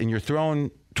practice and you're throwing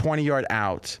 20-yard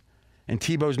outs and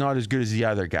Tebow's not as good as the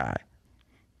other guy,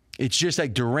 it's just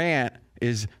like Durant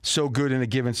is so good in a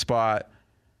given spot,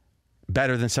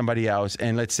 better than somebody else,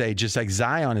 and let's say just like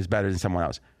Zion is better than someone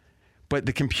else. But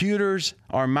the computers,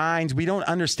 our minds, we don't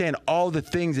understand all the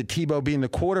things that Tebow being the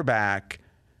quarterback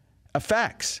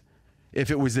affects.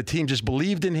 If it was the team just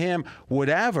believed in him,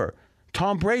 whatever.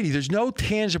 Tom Brady, there's no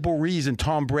tangible reason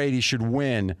Tom Brady should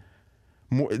win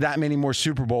that many more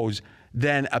Super Bowls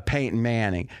than a Peyton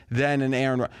Manning, than an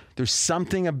Aaron Rodgers. There's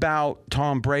something about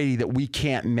Tom Brady that we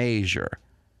can't measure.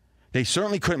 They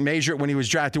certainly couldn't measure it when he was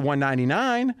drafted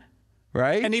 199.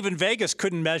 Right? And even Vegas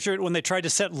couldn't measure it when they tried to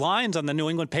set lines on the New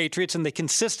England Patriots, and they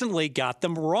consistently got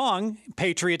them wrong.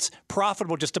 Patriots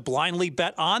profitable just to blindly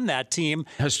bet on that team.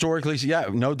 Historically, yeah,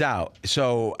 no doubt.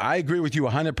 So I agree with you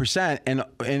 100%.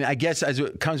 And I guess as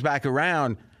it comes back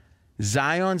around,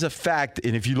 Zion's effect,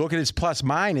 and if you look at his plus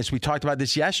minus, we talked about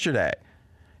this yesterday,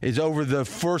 is over the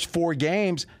first 4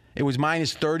 games, it was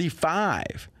minus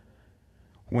 35.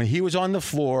 When he was on the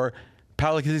floor,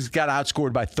 Pelicans got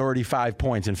outscored by 35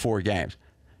 points in 4 games.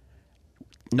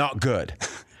 Not good.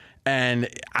 And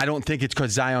I don't think it's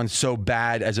because Zion's so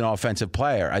bad as an offensive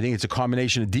player. I think it's a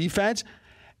combination of defense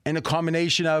and a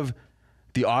combination of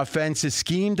the offensive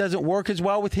scheme doesn't work as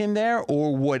well with him there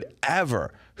or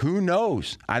whatever. Who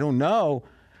knows? I don't know.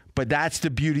 But that's the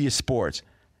beauty of sports.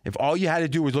 If all you had to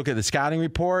do was look at the scouting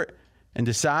report and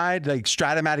decide, like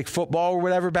Stratomatic football or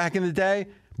whatever back in the day,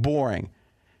 boring.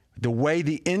 The way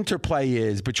the interplay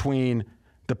is between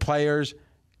the players,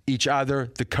 each other,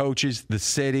 the coaches, the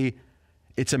city,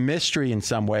 it's a mystery in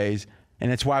some ways,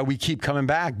 and it's why we keep coming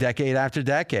back decade after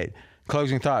decade.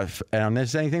 Closing thought. On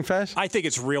this, anything, Fez? I think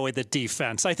it's really the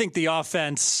defense. I think the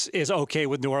offense is okay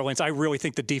with New Orleans. I really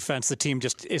think the defense, the team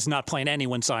just is not playing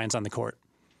anyone Zion's on the court.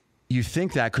 You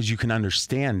think that because you can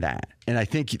understand that. And I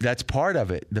think that's part of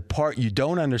it. The part you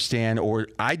don't understand or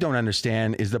I don't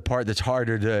understand is the part that's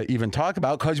harder to even talk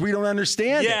about because we don't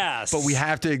understand it. But we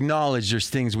have to acknowledge there's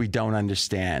things we don't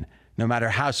understand, no matter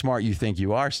how smart you think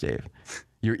you are, Steve.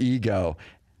 Your ego.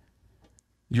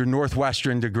 your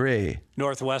Northwestern degree?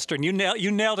 Northwestern. You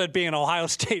nailed it being an Ohio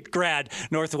State grad.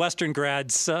 Northwestern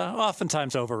grads,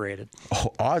 oftentimes overrated.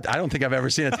 Oh, I don't think I've ever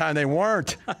seen a time they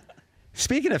weren't.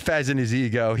 Speaking of Fez and his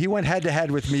ego, he went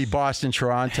head-to-head with me, Boston,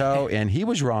 Toronto, and he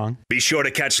was wrong. Be sure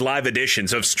to catch live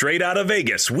editions of Straight Outta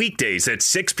Vegas weekdays at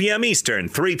 6 p.m. Eastern,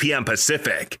 3 p.m.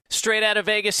 Pacific. Straight Outta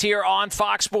Vegas here on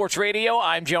Fox Sports Radio.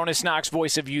 I'm Jonas Knox,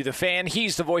 voice of You, the fan.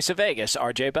 He's the voice of Vegas,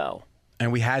 RJ Bell.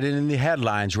 And we had it in the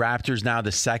headlines. Raptors now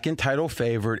the second title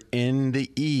favorite in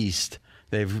the East.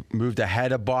 They've moved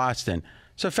ahead of Boston.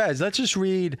 So, Fez, let's just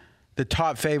read the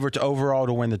top favorites overall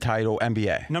to win the title,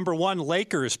 NBA. Number 1,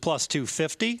 Lakers plus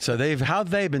 250. So how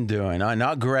they been doing?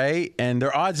 Not great, and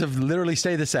their odds have literally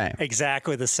stayed the same.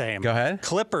 Exactly the same. Go ahead.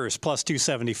 Clippers plus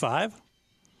 275.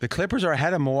 The Clippers are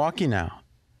ahead of Milwaukee now.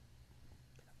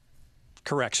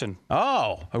 Correction.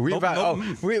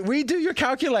 Redo your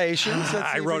calculations.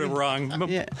 I wrote it wrong.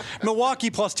 Milwaukee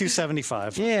plus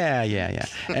 275. Yeah.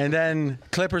 And then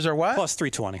Clippers are what? Plus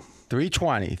 320.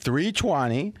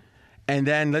 320. And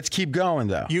then let's keep going,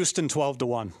 though. Houston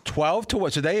 12-1.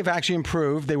 12-1. So they've actually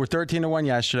improved. They were 13-1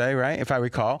 yesterday, right? If I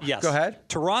recall. Yes. Go ahead.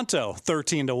 Toronto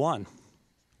 13-1.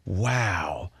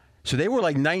 Wow. So they were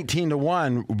like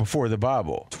 19-1 before the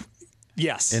bubble.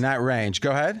 Yes. In that range.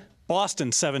 Go ahead.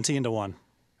 Boston 17-1.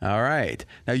 All right.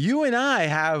 Now you and I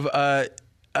have a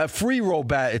free roll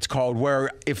bet. It's called,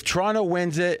 where if Toronto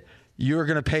wins it, you're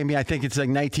going to pay me. I think it's like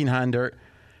 $1,900.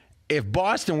 If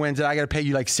Boston wins it, I got to pay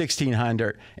you like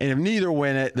 $1,600. And if neither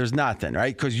win it, there's nothing,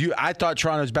 right? Because I thought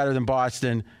Toronto's better than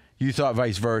Boston. You thought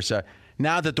vice versa.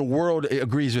 Now that the world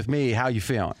agrees with me, how you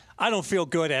feeling? I don't feel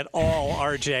good at all,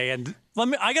 RJ. And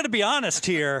I got to be honest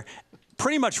here.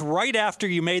 Pretty much right after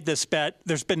you made this bet,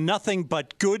 there's been nothing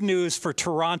but good news for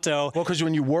Toronto. Well, because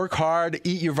when you work hard,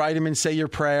 eat your vitamins, say your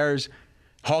prayers,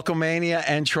 Hulkamania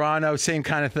and Toronto, same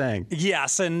kind of thing.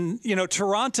 Yes, and,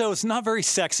 Toronto is not very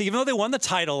sexy, even though they won the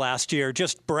title last year.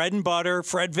 Just bread and butter,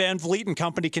 Fred VanVleet and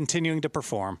company continuing to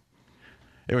perform.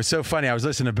 It was so funny. I was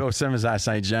listening to Bill Simmons last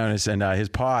night, Jonas, and his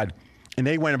pod, and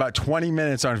they went about 20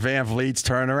 minutes on VanVleet's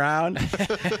turnaround.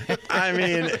 I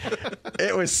mean,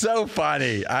 it was so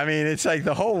funny. I mean, it's like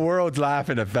the whole world's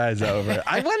laughing at Fez over it.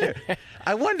 I wonder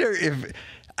if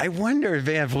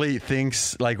VanVleet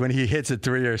thinks, like, when he hits a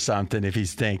three or something, if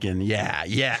he's thinking, what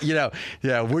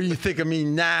do you think of me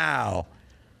now?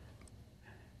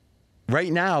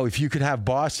 Right now, if you could have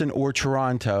Boston or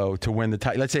Toronto to win the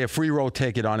title, let's say a free roll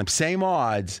ticket on them, same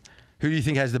odds, who do you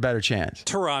think has the better chance?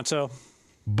 Toronto.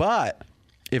 But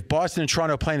if Boston and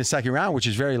Toronto play in the second round, which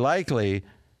is very likely,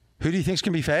 who do you think is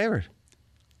going to be favored?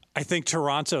 I think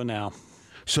Toronto now.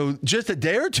 So just a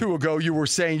day or two ago, you were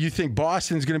saying you think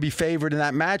Boston's going to be favored in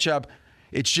that matchup.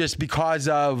 It's just because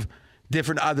of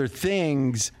different other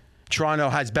things. Toronto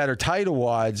has better title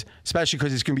odds, especially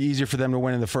because it's going to be easier for them to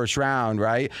win in the first round,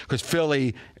 right? Because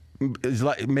Philly is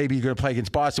maybe going to play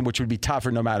against Boston, which would be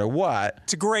tougher no matter what.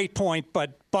 It's a great point,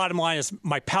 but bottom line is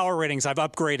my power ratings, I've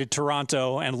upgraded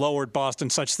Toronto and lowered Boston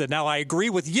such that now I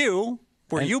agree with you,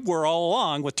 where you were all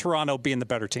along, with Toronto being the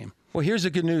better team. Well, here's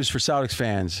the good news for Celtics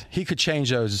fans. He could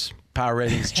change those power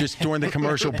ratings just during the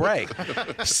commercial break.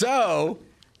 So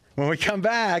when we come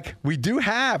back, we do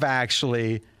have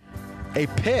actually a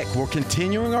pick. We're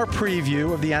continuing our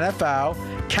preview of the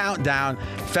NFL countdown.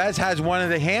 Fez has one of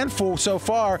the handful so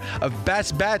far of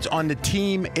best bets on the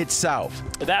team itself.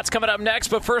 That's coming up next,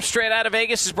 but first, Straight Outta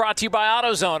Vegas is brought to you by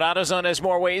AutoZone. AutoZone has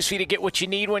more ways for you to get what you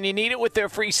need when you need it with their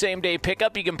free same-day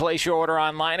pickup. You can place your order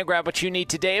online and grab what you need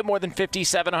today at more than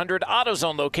 5,700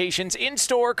 AutoZone locations,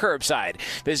 in-store, curbside.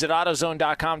 Visit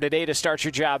AutoZone.com today to start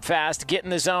your job fast. Get in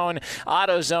the zone.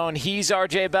 AutoZone. He's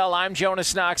RJ Bell. I'm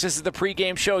Jonas Knox. This is the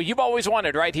pregame show you've always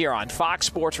wanted right here on Fox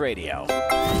Sports Radio.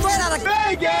 Straight Outta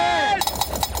Vegas!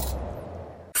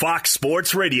 Fox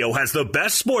Sports Radio has the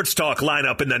best sports talk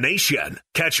lineup in the nation.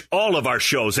 Catch all of our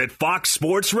shows at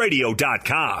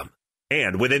foxsportsradio.com.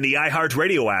 And within the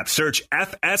iHeartRadio app, search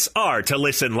FSR to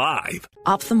listen live.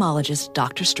 Ophthalmologist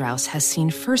Dr. Strauss has seen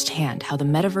firsthand how the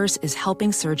metaverse is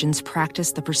helping surgeons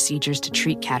practice the procedures to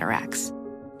treat cataracts.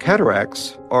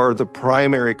 Cataracts are the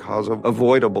primary cause of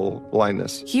avoidable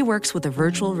blindness. He works with a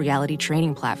virtual reality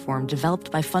training platform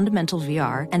developed by Fundamental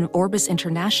VR and Orbis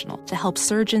International to help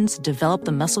surgeons develop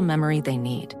the muscle memory they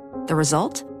need. The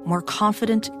result? More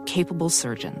confident, capable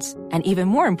surgeons. And even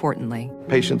more importantly,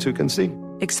 patients who can see.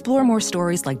 Explore more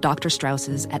stories like Dr.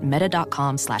 Strauss's at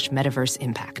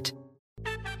meta.com/metaverseimpact.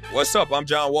 What's up? I'm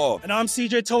John Wall. And I'm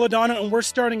CJ Toledano, and we're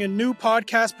starting a new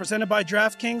podcast presented by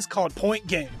DraftKings called Point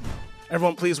Game.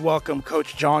 Everyone, please welcome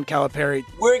Coach John Calipari.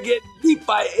 We're getting beat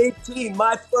by 18.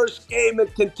 My first game in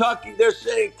Kentucky, they're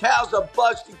saying Cal's a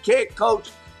bust. He can't coach.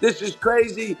 This is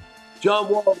crazy. John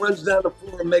Wall runs down the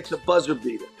floor and makes a buzzer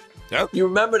beater. Yep. You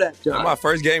remember that, John? That's my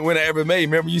first game winner I ever made.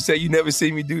 Remember you said you never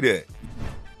see me do that.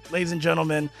 Ladies and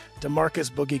gentlemen,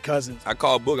 DeMarcus Boogie Cousins. I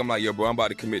called Boog. I'm like, yo, bro, I'm about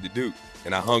to commit to Duke.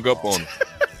 And I hung up on him.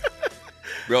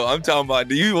 Bro, I'm talking about,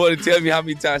 do you want to tell me how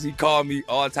many times he called me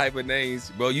all type of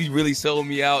names? Bro, you really sold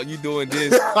me out. You doing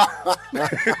this.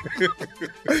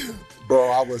 Bro,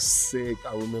 I was sick.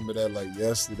 I remember that like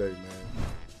yesterday, man.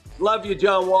 Love you,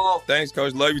 John Wall. Thanks,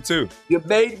 Coach. Love you, too. You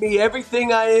made me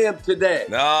everything I am today.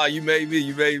 Nah, you made me.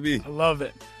 You made me. I love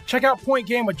it. Check out Point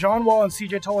Game with John Wall and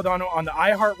CJ Toledano on the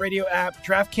iHeartRadio app,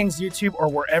 DraftKings YouTube, or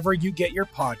wherever you get your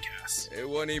podcasts. It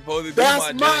wasn't even supposed to be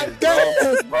That's my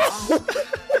dance, bro.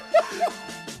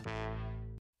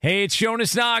 Hey, it's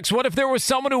Jonas Knox. What if there was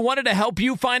someone who wanted to help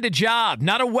you find a job?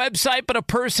 Not a website, but a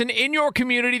person in your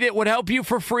community that would help you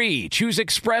for free. Choose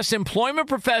Express Employment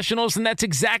Professionals, and that's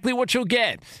exactly what you'll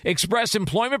get. Express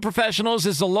Employment Professionals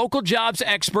is the local jobs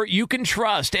expert you can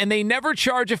trust, and they never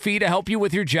charge a fee to help you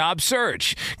with your job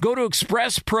search. Go to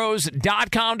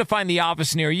expresspros.com to find the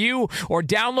office near you, or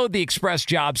download the Express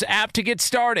Jobs app to get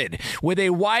started. With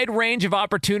a wide range of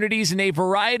opportunities in a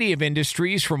variety of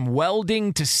industries, from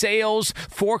welding to sales,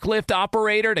 forklift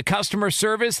operator to customer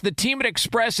service, the team at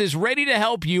Express is ready to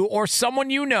help you or someone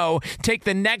you know take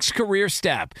the next career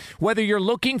step. Whether you're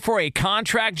looking for a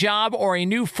contract job or a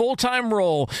new full-time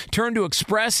role, turn to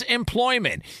Express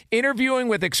Employment. Interviewing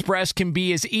with Express can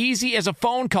be as easy as a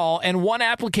phone call, and one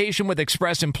application with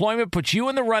Express Employment puts you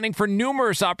in the running for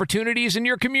numerous opportunities in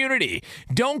your community.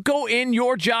 Don't go in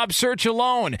your job search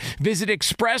alone. Visit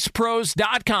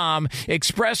expresspros.com,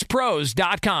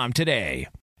 expresspros.com today.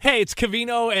 Hey, it's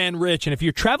Covino and Rich, and if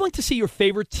you're traveling to see your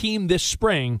favorite team this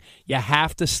spring, you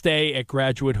have to stay at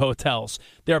Graduate Hotels.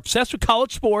 They're obsessed with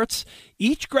college sports.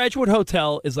 Each Graduate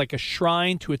Hotel is like a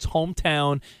shrine to its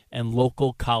hometown and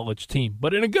local college team,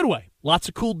 but in a good way. Lots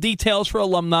of cool details for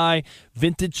alumni,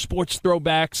 vintage sports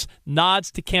throwbacks,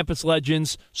 nods to campus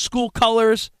legends, school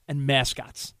colors, and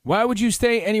mascots. Why would you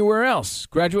stay anywhere else?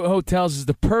 Graduate Hotels is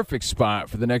the perfect spot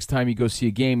for the next time you go see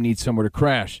a game and need somewhere to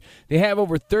crash. They have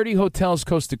over 30 hotels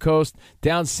coast to coast,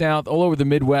 down south, all over the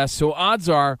Midwest, so odds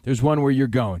are there's one where you're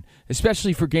going,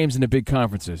 especially for games in the big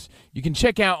conferences. You can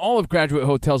check out all of Graduate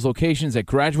Hotels' locations at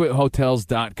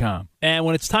graduatehotels.com. And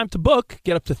when it's time to book,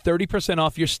 get up to 30%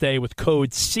 off your stay with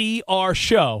code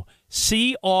CRSHOW.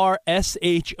 CRSHOW.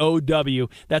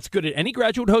 That's good at any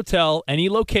Graduate Hotel, any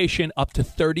location, up to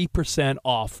 30%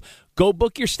 off. Go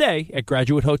book your stay at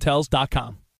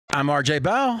graduatehotels.com. I'm RJ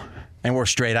Bell, and we're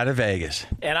straight out of Vegas.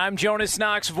 And I'm Jonas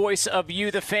Knox, voice of You,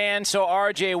 the Fan. So,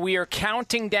 RJ, we are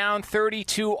counting down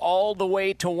 32 all the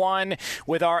way to 1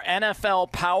 with our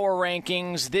NFL power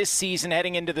rankings this season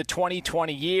heading into the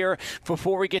 2020 year.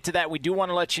 Before we get to that, we do want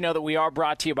to let you know that we are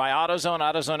brought to you by AutoZone.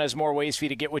 AutoZone has more ways for you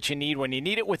to get what you need when you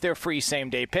need it with their free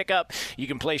same-day pickup. You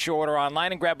can place your order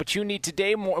online and grab what you need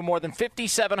today. More than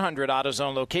 5,700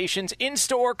 AutoZone locations,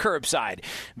 in-store, curbside.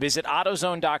 Visit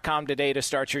AutoZone.com today to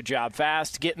start your job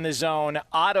fast. Get in the zone.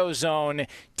 AutoZone,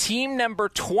 team number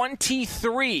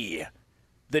 23,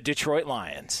 the Detroit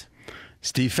Lions.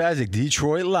 Steve Fezzik,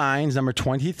 Detroit Lions, number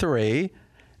 23.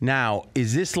 Now,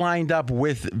 is this lined up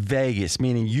with Vegas?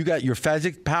 Meaning you got your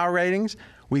Fezzik power ratings,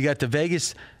 we got the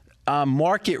Vegas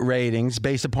market ratings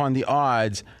based upon the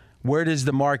odds. Where does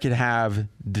the market have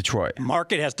Detroit?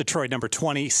 Market has Detroit number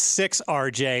 26,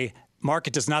 RJ.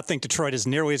 Market does not think Detroit is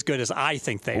nearly as good as I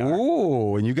think they are.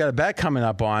 Ooh, and you got a bet coming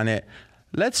up on it.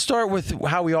 Let's start with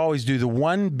how we always do, the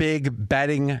one big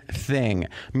betting thing.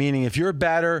 Meaning, if you're a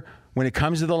bettor when it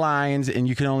comes to the Lions and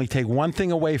you can only take one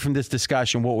thing away from this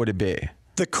discussion, what would it be?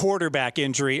 The quarterback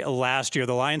injury last year.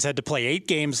 The Lions had to play 8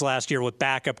 games last year with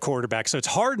backup quarterbacks. So it's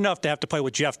hard enough to have to play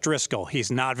with Jeff Driscoll. He's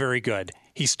not very good.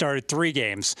 He started 3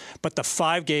 games, but the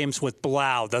 5 games with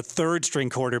Blau, the third-string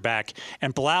quarterback,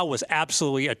 and Blau was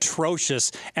absolutely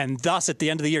atrocious. And thus, at the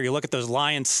end of the year, you look at those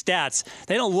Lions stats,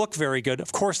 they don't look very good.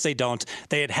 Of course they don't.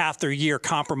 They had half their year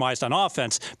compromised on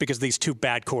offense because of these 2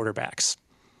 bad quarterbacks.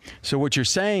 So what you're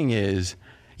saying is,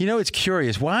 you know, it's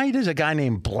curious. Why does a guy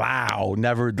named Blau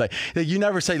never, like, you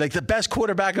never say, like, the best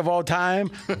quarterback of all time?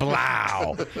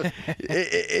 Blau.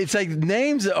 It's like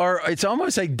names are, it's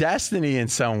almost like destiny in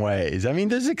some ways. I mean,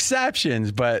 there's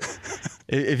exceptions, but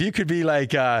if you could be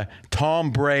like Tom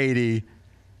Brady,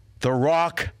 The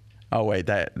Rock. Oh, wait,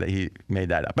 that he made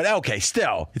that up. But okay,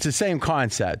 still, it's the same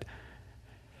concept.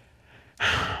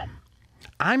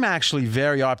 I'm actually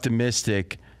very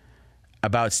optimistic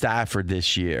about Stafford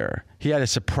this year. He had a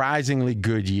surprisingly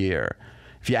good year.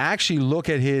 If you actually look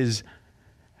at his,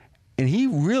 and he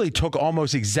really took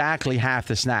almost exactly half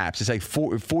the snaps. It's like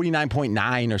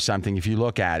 49.9 or something if you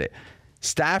look at it.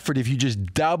 Stafford, if you just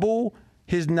double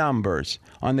his numbers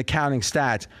on the counting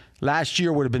stats, last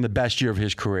year would have been the best year of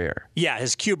his career. Yeah,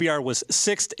 his QBR was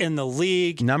 6th in the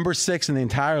league. Number 6 in the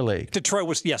entire league. Detroit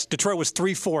was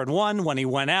 3-4-1 when he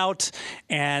went out,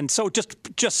 and so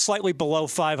just slightly below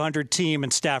 500 team,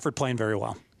 and Stafford playing very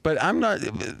well. But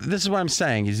this is what I'm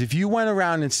saying, is if you went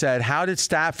around and said, how did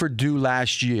Stafford do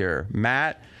last year?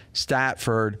 Matt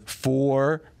Stafford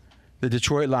for the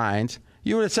Detroit Lions,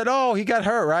 you would have said, oh, he got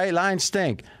hurt, right? Lions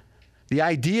stink. The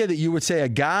idea that you would say a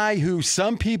guy who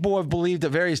some people have believed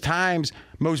at various times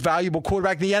most valuable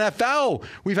quarterback in the NFL.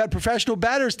 We've had professional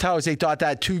bettors tell us they thought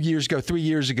that 2 years ago, 3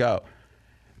 years ago.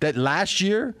 That last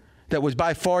year, that was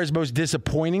by far his most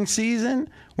disappointing season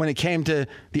when it came to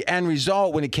the end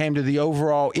result, when it came to the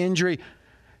overall injury,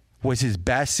 was his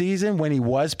best season when he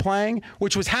was playing,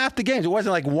 which was half the games. It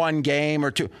wasn't like one game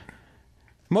or two.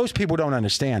 Most people don't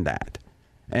understand that.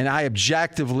 And I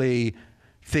objectively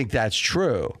think that's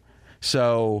true.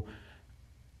 So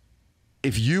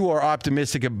if you are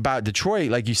optimistic about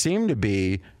Detroit, like you seem to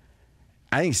be,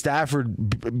 I think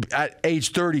Stafford at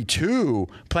age 32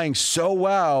 playing so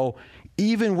well,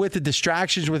 even with the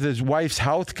distractions with his wife's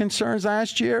health concerns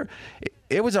last year,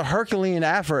 it was a Herculean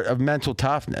effort of mental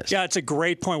toughness. Yeah, it's a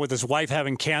great point with his wife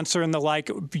having cancer and the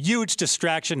like. Huge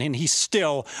distraction, and he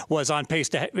still was on pace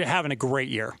to having a great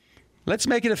year. Let's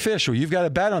make it official. You've got a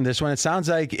bet on this one. It sounds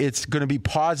like it's going to be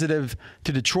positive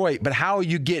to Detroit, but how are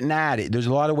you getting at it? There's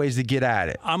a lot of ways to get at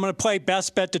it. I'm going to play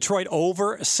best bet Detroit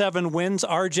over 7 wins,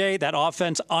 RJ. That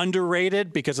offense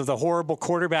underrated because of the horrible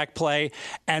quarterback play.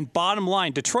 And bottom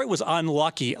line, Detroit was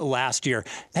unlucky last year.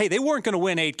 Hey, they weren't going to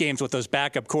win 8 games with those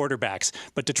backup quarterbacks,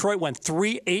 but Detroit went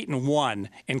 3-8-1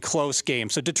 in close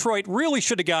games. So Detroit really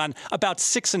should have gone about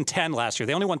 6-10 last year.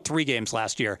 They only won 3 games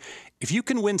last year. If you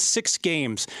can win 6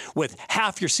 games with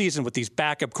half your season with these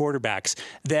backup quarterbacks,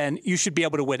 then you should be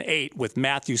able to win 8 with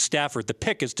Matthew Stafford. The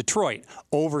pick is Detroit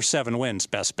over 7 wins,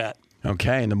 best bet.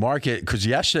 Okay, in the market, because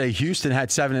yesterday Houston had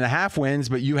 7.5 wins,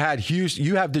 but you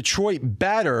have Detroit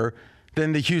better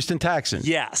than the Houston Texans.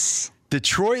 Yes.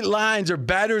 Detroit Lions are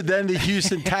better than the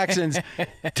Houston Texans.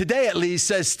 Today, at least,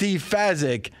 says Steve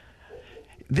Fezzik.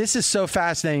 This is so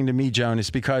fascinating to me,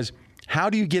 Jonas, because how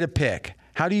do you get a pick?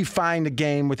 How do you find a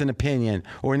game with an opinion,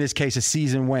 or in this case, a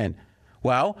season win?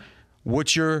 Well,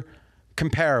 what's your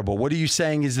comparable? What are you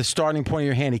saying is the starting point of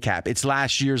your handicap? It's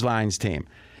last year's Lions team.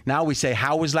 Now we say,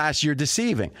 how was last year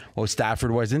deceiving? Well,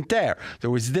 Stafford wasn't there. There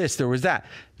was this, there was that.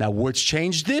 Now, what's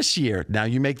changed this year? Now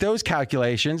you make those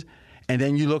calculations, and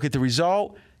then you look at the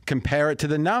result, compare it to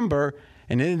the number,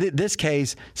 and in this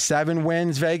case, 7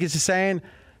 wins, Vegas is saying.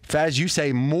 Fez, you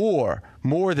say more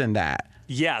than that.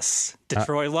 Yes,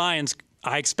 Detroit Lions,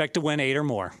 I expect to win 8 or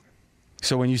more.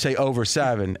 So when you say over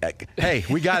 7, hey,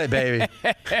 we got it, baby.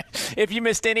 If you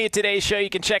missed any of today's show,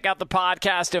 you can check out the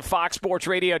podcast at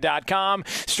foxsportsradio.com.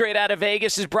 Straight Out of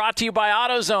Vegas is brought to you by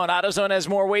AutoZone. AutoZone has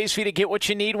more ways for you to get what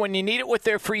you need when you need it with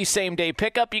their free same-day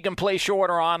pickup. You can place your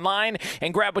order online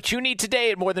and grab what you need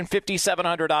today at more than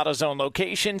 5,700 AutoZone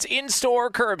locations, in-store or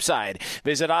curbside.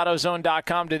 Visit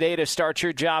AutoZone.com today to start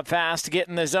your job fast. Get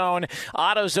in the zone.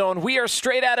 AutoZone, we are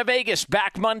Straight Out of Vegas,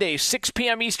 back Monday, 6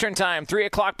 p.m. Eastern Time, 3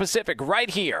 o'clock Pacific, right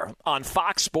here on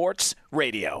Fox Sports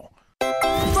Radio.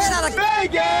 Straight Out of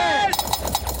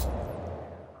Vegas!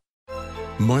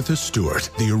 Martha Stewart,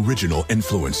 the original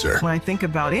influencer. When I think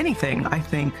about anything, I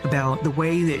think about the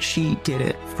way that she did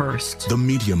it first. The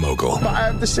media mogul.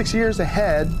 5 to 6 years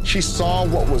ahead, she saw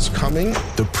what was coming.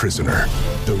 The prisoner.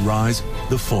 The rise,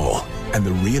 the fall, and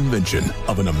the reinvention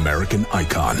of an American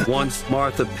icon. Once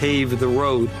Martha paved the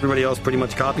road, everybody else pretty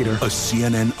much copied her. A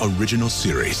CNN original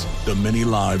series, The Many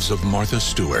Lives of Martha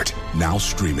Stewart, now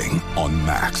streaming on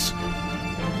Max.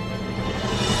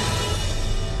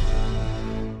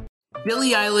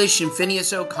 Billie Eilish and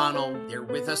Phineas O'Connell, they're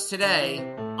with us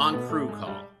today on Crew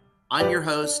Call. I'm your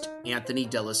host, Anthony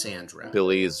D'Alessandro.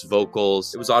 Billie's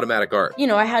vocals, it was automatic art. You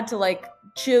know, I had to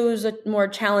choose a more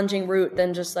challenging route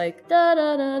than just da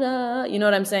da da da. You know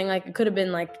what I'm saying? It could have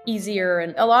been easier.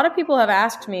 And a lot of people have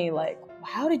asked me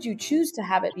how did you choose to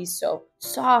have it be so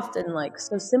soft and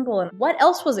so simple? And what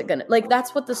else was it gonna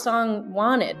that's what the song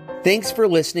wanted. Thanks for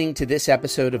listening to this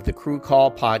episode of the Crew Call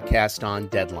podcast on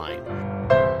Deadline.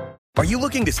 Are you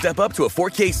looking to step up to a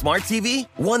 4K smart TV?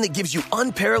 One that gives you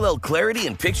unparalleled clarity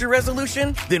and picture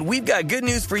resolution? Then we've got good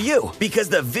news for you, because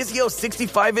the Vizio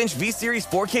 65-inch V-Series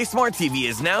 4K smart TV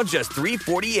is now just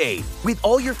 $348. With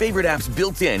all your favorite apps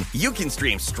built in, you can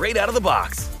stream straight out of the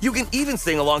box. You can even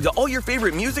sing along to all your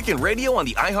favorite music and radio on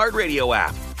the iHeartRadio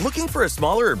app. Looking for a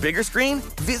smaller or bigger screen?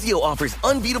 Vizio offers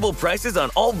unbeatable prices on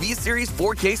all V-Series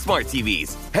 4K smart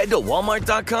TVs. Head to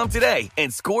Walmart.com today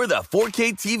and score the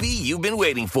 4K TV you've been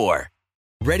waiting for.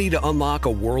 Ready to unlock a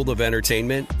world of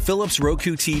entertainment? Philips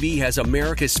Roku TV has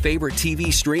America's favorite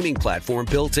TV streaming platform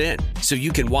built in, so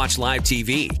you can watch live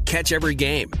TV, catch every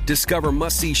game, discover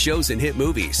must-see shows and hit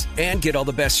movies, and get all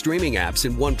the best streaming apps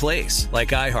in one place, like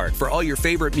iHeart for all your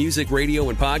favorite music, radio,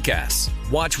 and podcasts.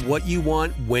 Watch what you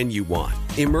want, when you want.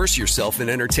 Immerse yourself in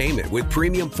entertainment with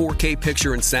premium 4K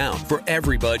picture and sound for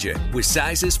every budget, with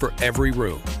sizes for every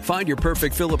room. Find your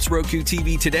perfect Philips Roku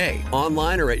TV today,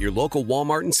 online or at your local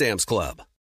Walmart and Sam's Club.